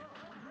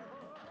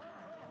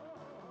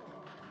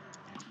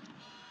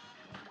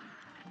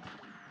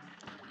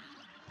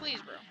 Please,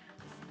 bro.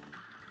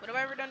 What have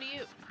I ever done to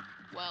you?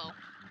 Well.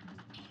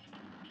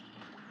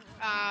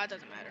 It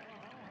doesn't matter.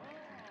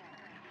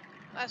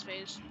 Last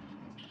phase.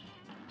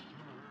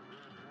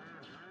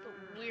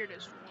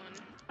 weirdest one.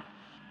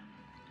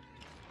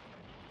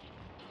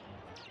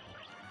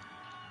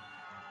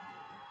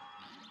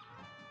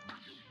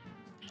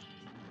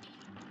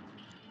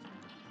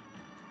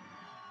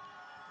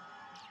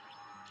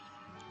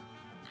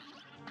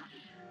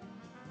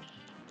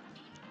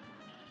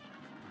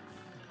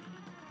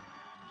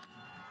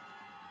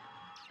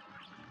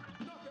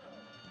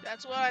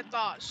 That's what I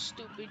thought.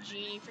 Stupid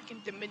genie.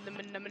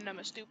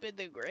 Freaking stupid.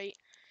 The great.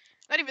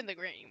 Not even the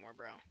great anymore,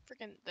 bro.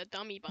 Freaking the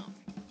dummy bum.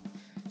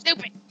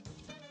 Stupid.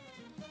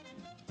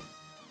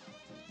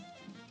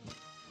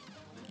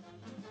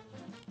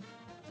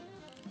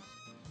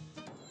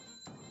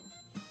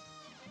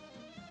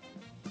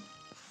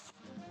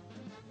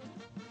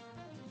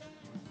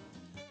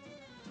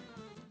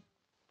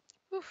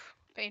 Oof.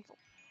 Painful.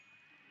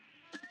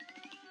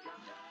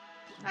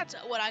 That's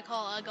what I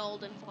call a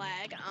golden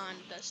flag on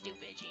the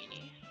stupid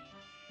genie.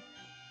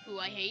 Who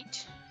I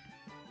hate.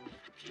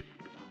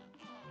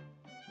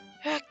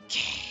 Okay.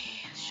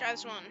 Let's try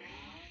this one.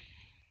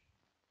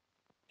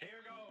 Here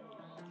goes.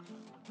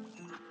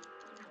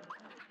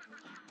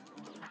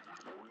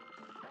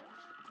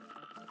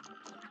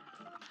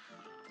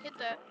 Hit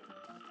that.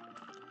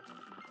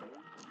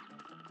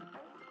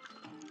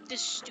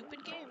 This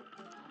stupid game.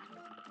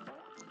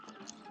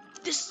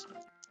 This.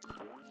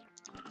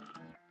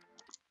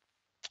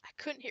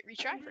 I couldn't hit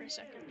retry for a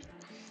second.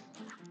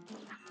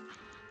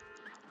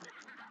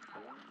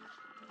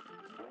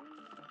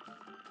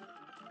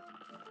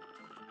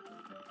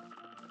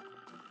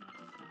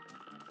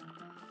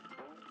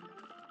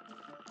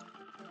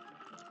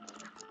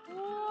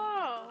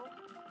 Whoa.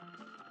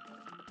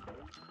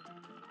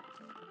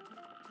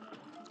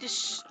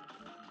 This.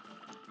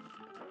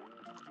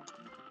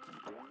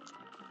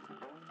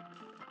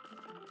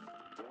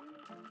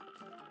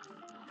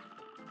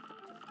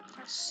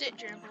 Sit,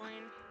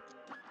 trampoline.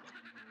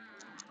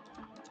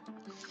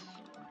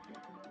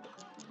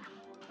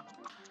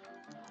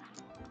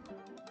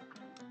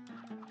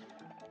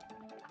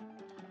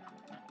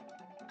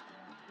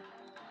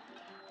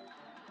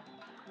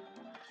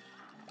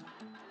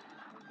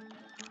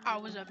 I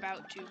was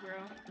about to, bro.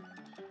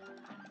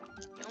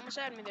 You almost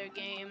had me there,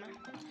 game.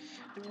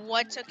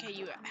 What? Okay,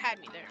 you had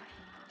me there.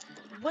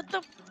 What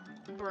the?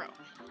 Bro.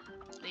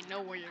 They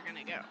know where you're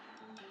gonna go.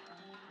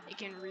 They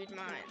can read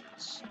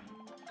minds.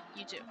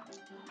 You too.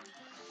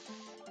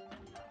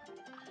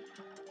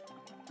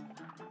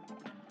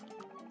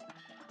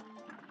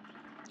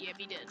 Yep,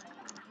 he did.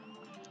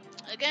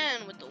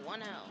 Again with the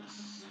 1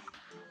 health.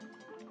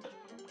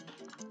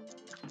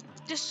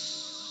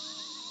 This.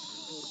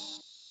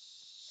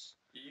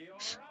 You're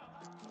up.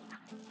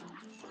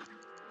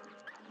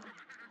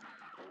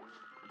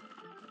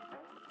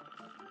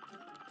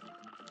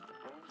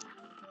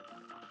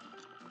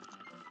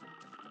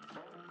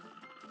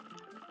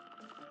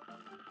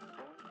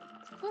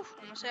 Whew,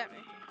 almost hit me.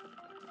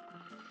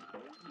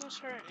 Almost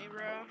hurt me,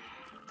 bro.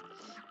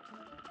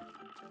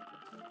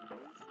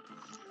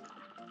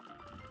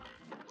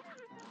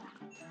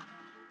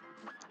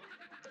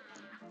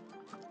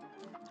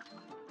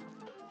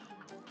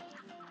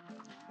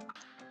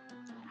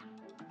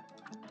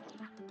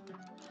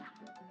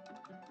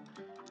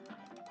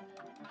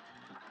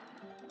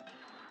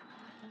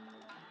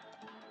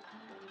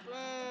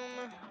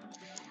 Boom.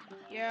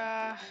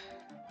 Yeah.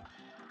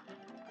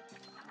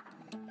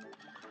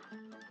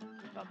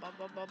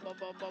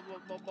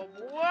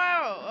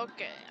 Whoa!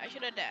 Okay, I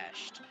should have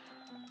dashed.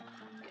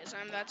 Guess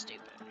I'm that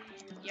stupid.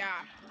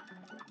 Yeah.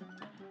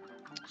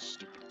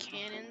 Stupid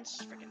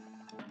cannons. Freaking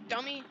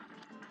dummy.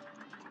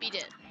 Be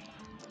dead.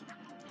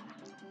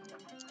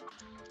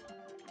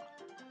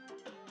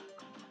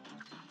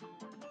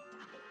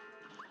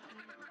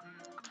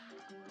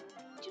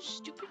 You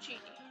stupid genie.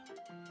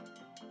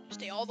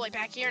 Stay all the way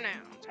back here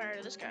now. I'm tired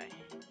of this guy.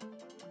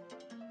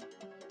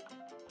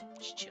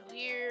 Just chill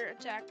here.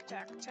 Attack,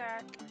 attack,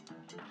 attack.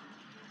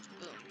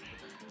 Boom.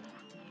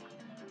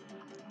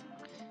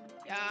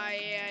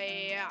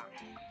 Yeah.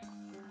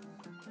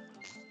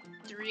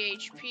 3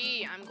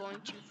 HP. I'm going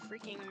to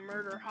freaking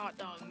murder Hot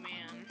Dog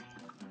Man.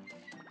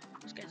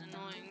 This guy's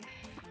annoying.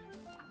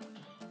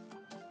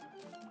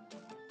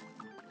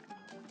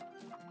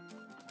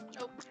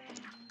 Nope.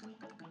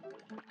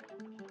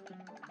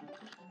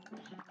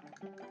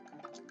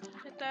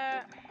 Hit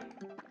that.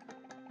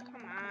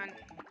 Come on.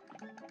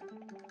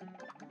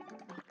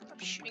 Stop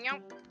shooting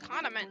out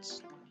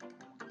condiments.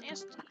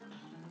 Nasty.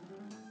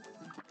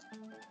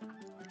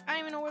 I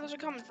don't even know where those are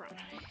coming from.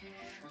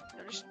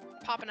 They're just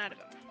popping out of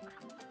him.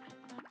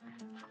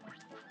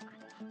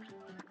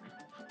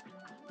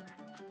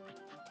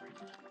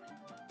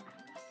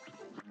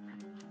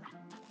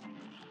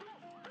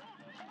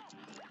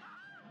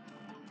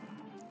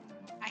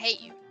 I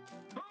hate you.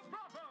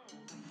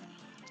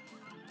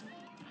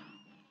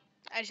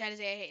 I just had to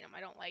say I hate him.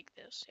 I don't like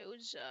this. It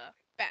was,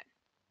 bad.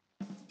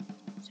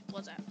 Simple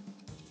as that.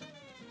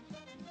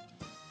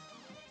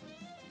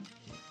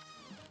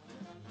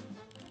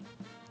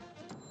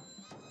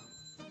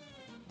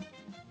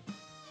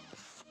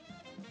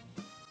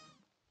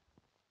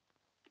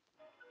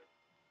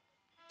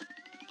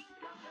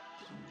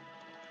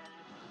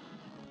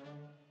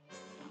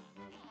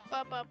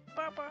 Ba, ba,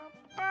 ba, ba,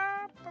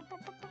 ba, ba,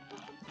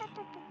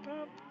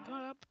 ba,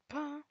 ba,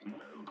 ba.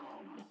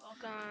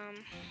 Welcome.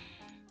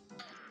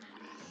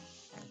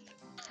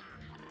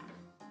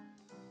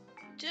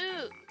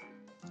 Dude,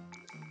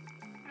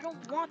 I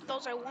don't want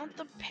those. I want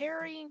the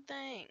parrying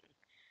thing.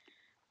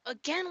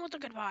 Again with the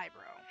goodbye,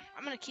 bro.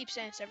 I'm gonna keep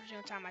saying this every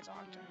single time I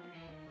talk to him.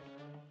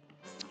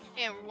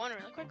 And we're one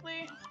really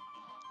quickly.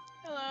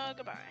 Hello,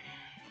 goodbye.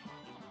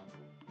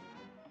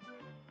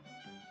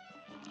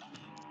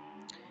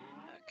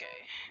 Okay,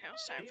 now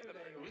it's time for the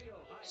bird.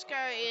 This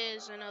guy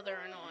is another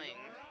annoying.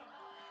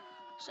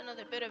 It's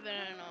another bit of an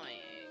annoying.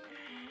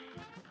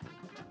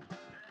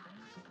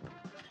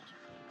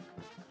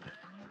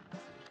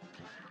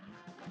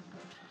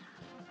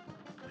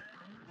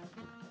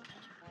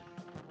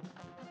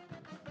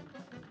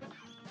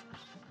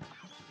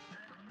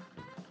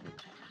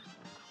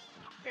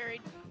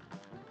 Buried.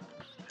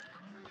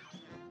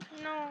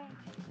 No.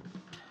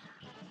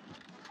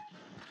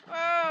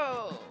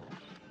 Oh.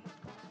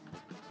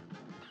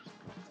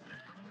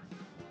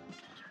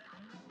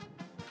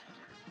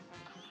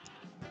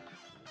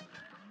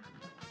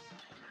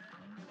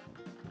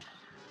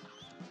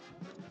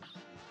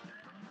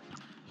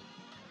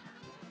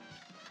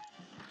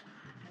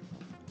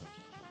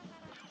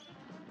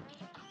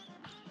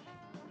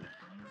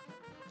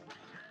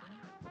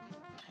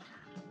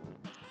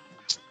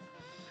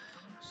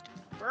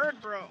 Stupid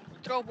bird, bro.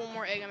 Throw up one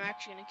more egg, I'm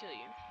actually gonna kill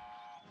you.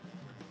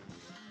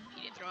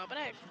 He didn't throw up an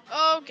egg.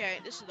 Okay,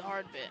 this is the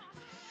hard bit.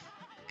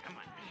 Come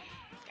on.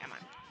 Come on.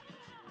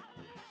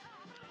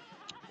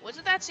 Was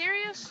it that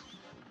serious?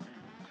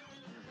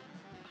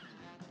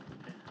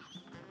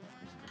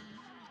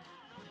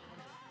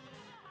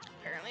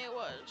 Apparently it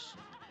was.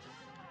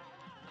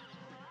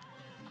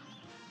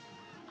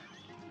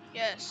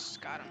 Yes,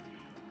 got him.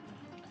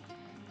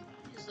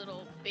 His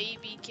little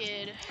baby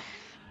kid.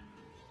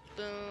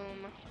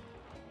 Boom.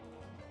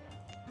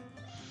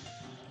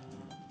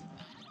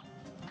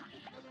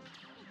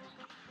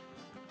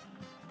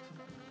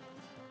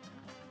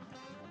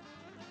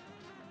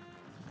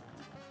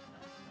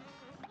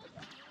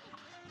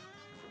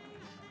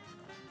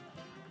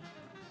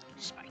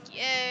 Spiky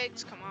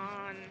eggs, come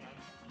on.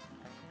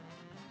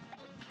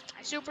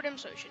 I supered him,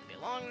 so it shouldn't be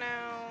long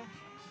now.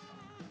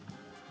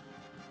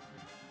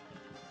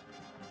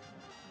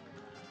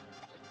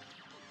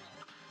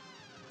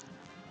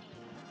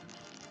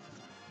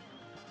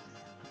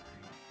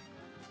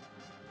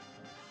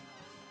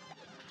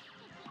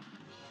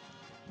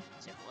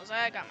 Simple as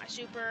that, got my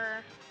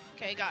super.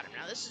 Okay, got him.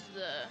 Now this is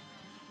the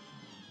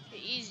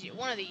easier,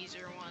 one of the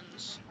easier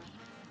ones.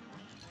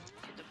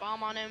 Hit the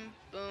bomb on him,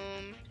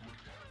 boom.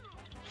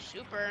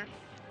 Super.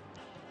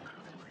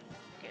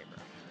 Okay,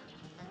 bro.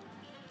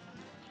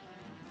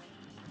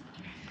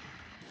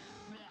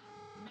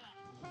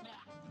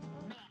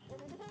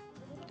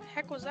 The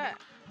heck was that?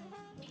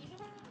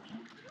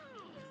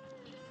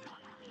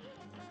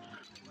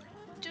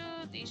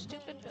 Dude, these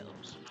stupid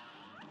pills.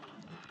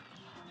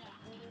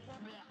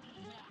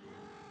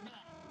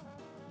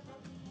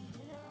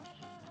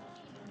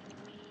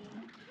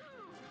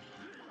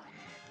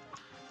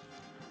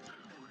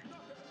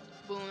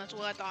 Boom, that's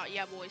what I thought.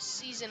 Yeah, boys,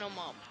 season them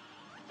up.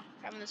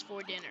 Having this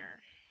for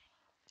dinner.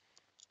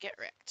 Get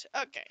wrecked.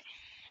 Okay.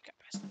 Got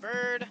past the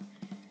bird.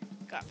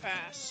 Got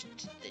past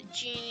the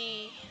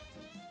genie.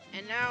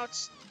 And now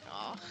it's...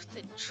 Oh,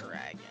 the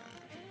dragon.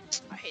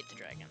 I hate the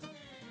dragon.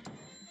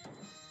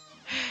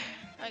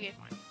 Okay,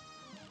 fine.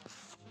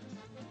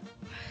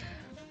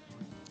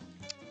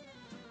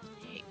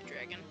 I hate the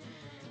dragon.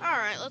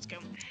 Alright, let's go.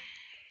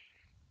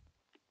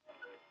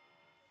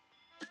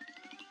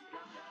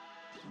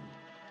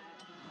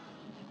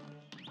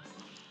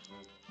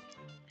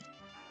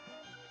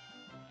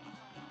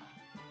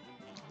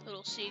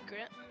 Little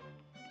secret.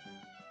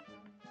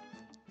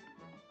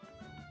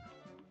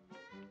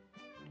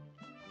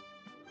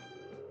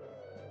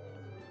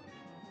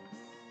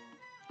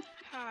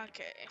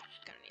 Okay,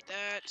 gonna need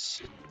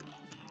that.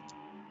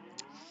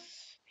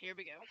 Here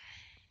we go.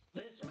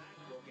 This match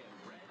will get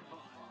red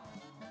hot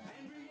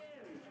and begin.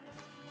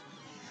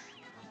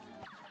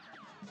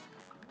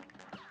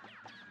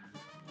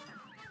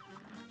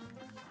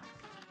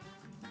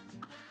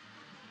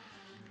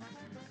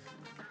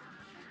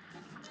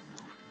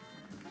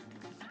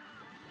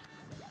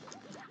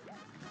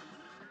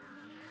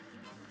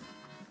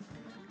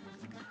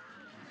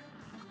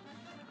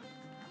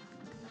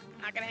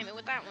 Not gonna hit me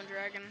with that one,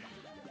 dragon.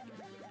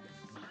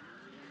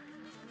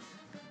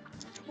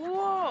 Whoa,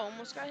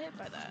 almost got hit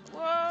by that.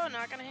 Whoa,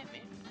 not gonna hit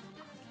me.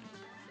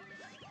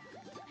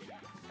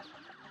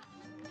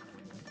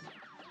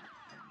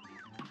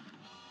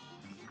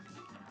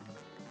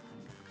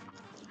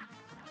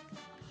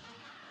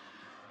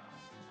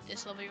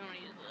 This level, you're gonna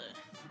use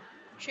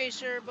the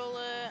chaser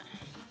bullet.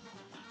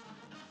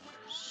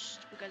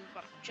 Stupid guy's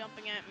about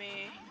jumping at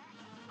me.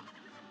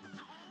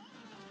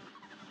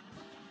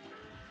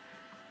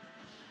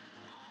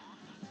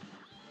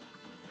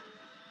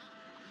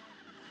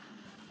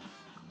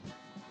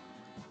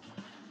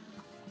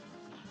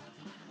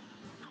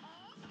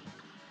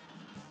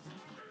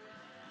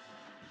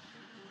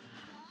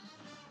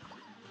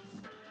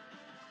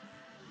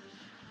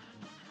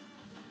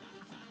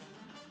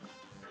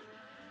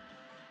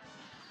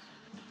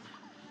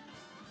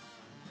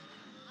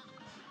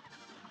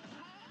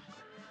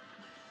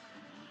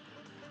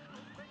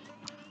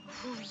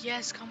 Ooh,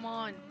 yes, come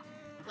on.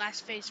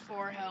 Last phase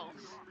 4 health.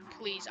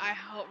 Please, I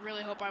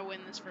really hope I win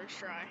this first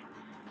try.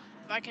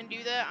 If I can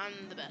do that,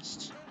 I'm the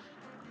best.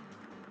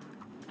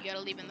 You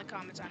gotta leave in the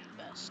comments I'm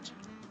the best.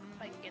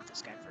 If I can get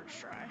this guy first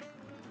try.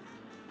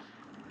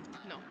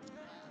 No.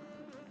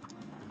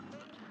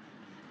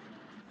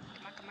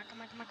 Come on, come on,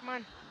 come on, come on, come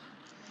on.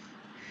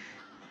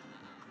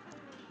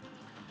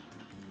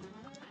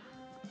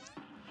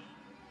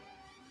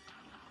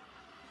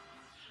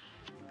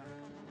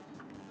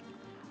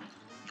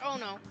 Oh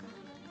no.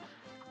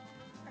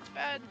 That's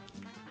bad.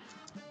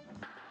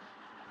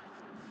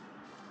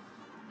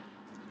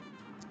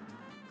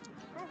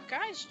 Oh,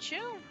 guys,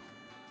 chill.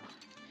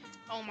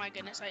 Oh my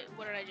goodness,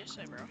 what did I just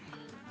say, bro?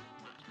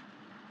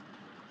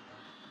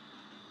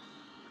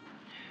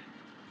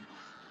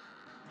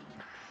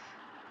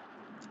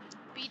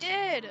 Be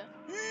dead!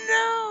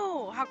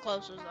 No! How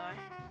close was I?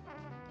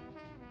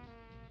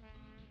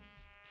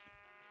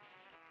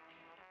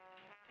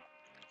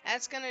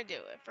 That's gonna do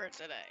it for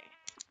today.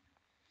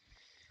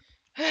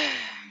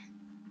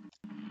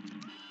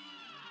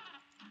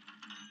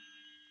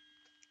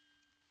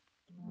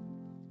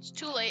 It's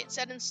too late,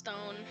 set in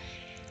stone.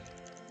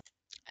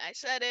 I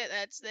said it,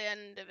 that's the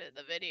end of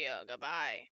the video. Goodbye.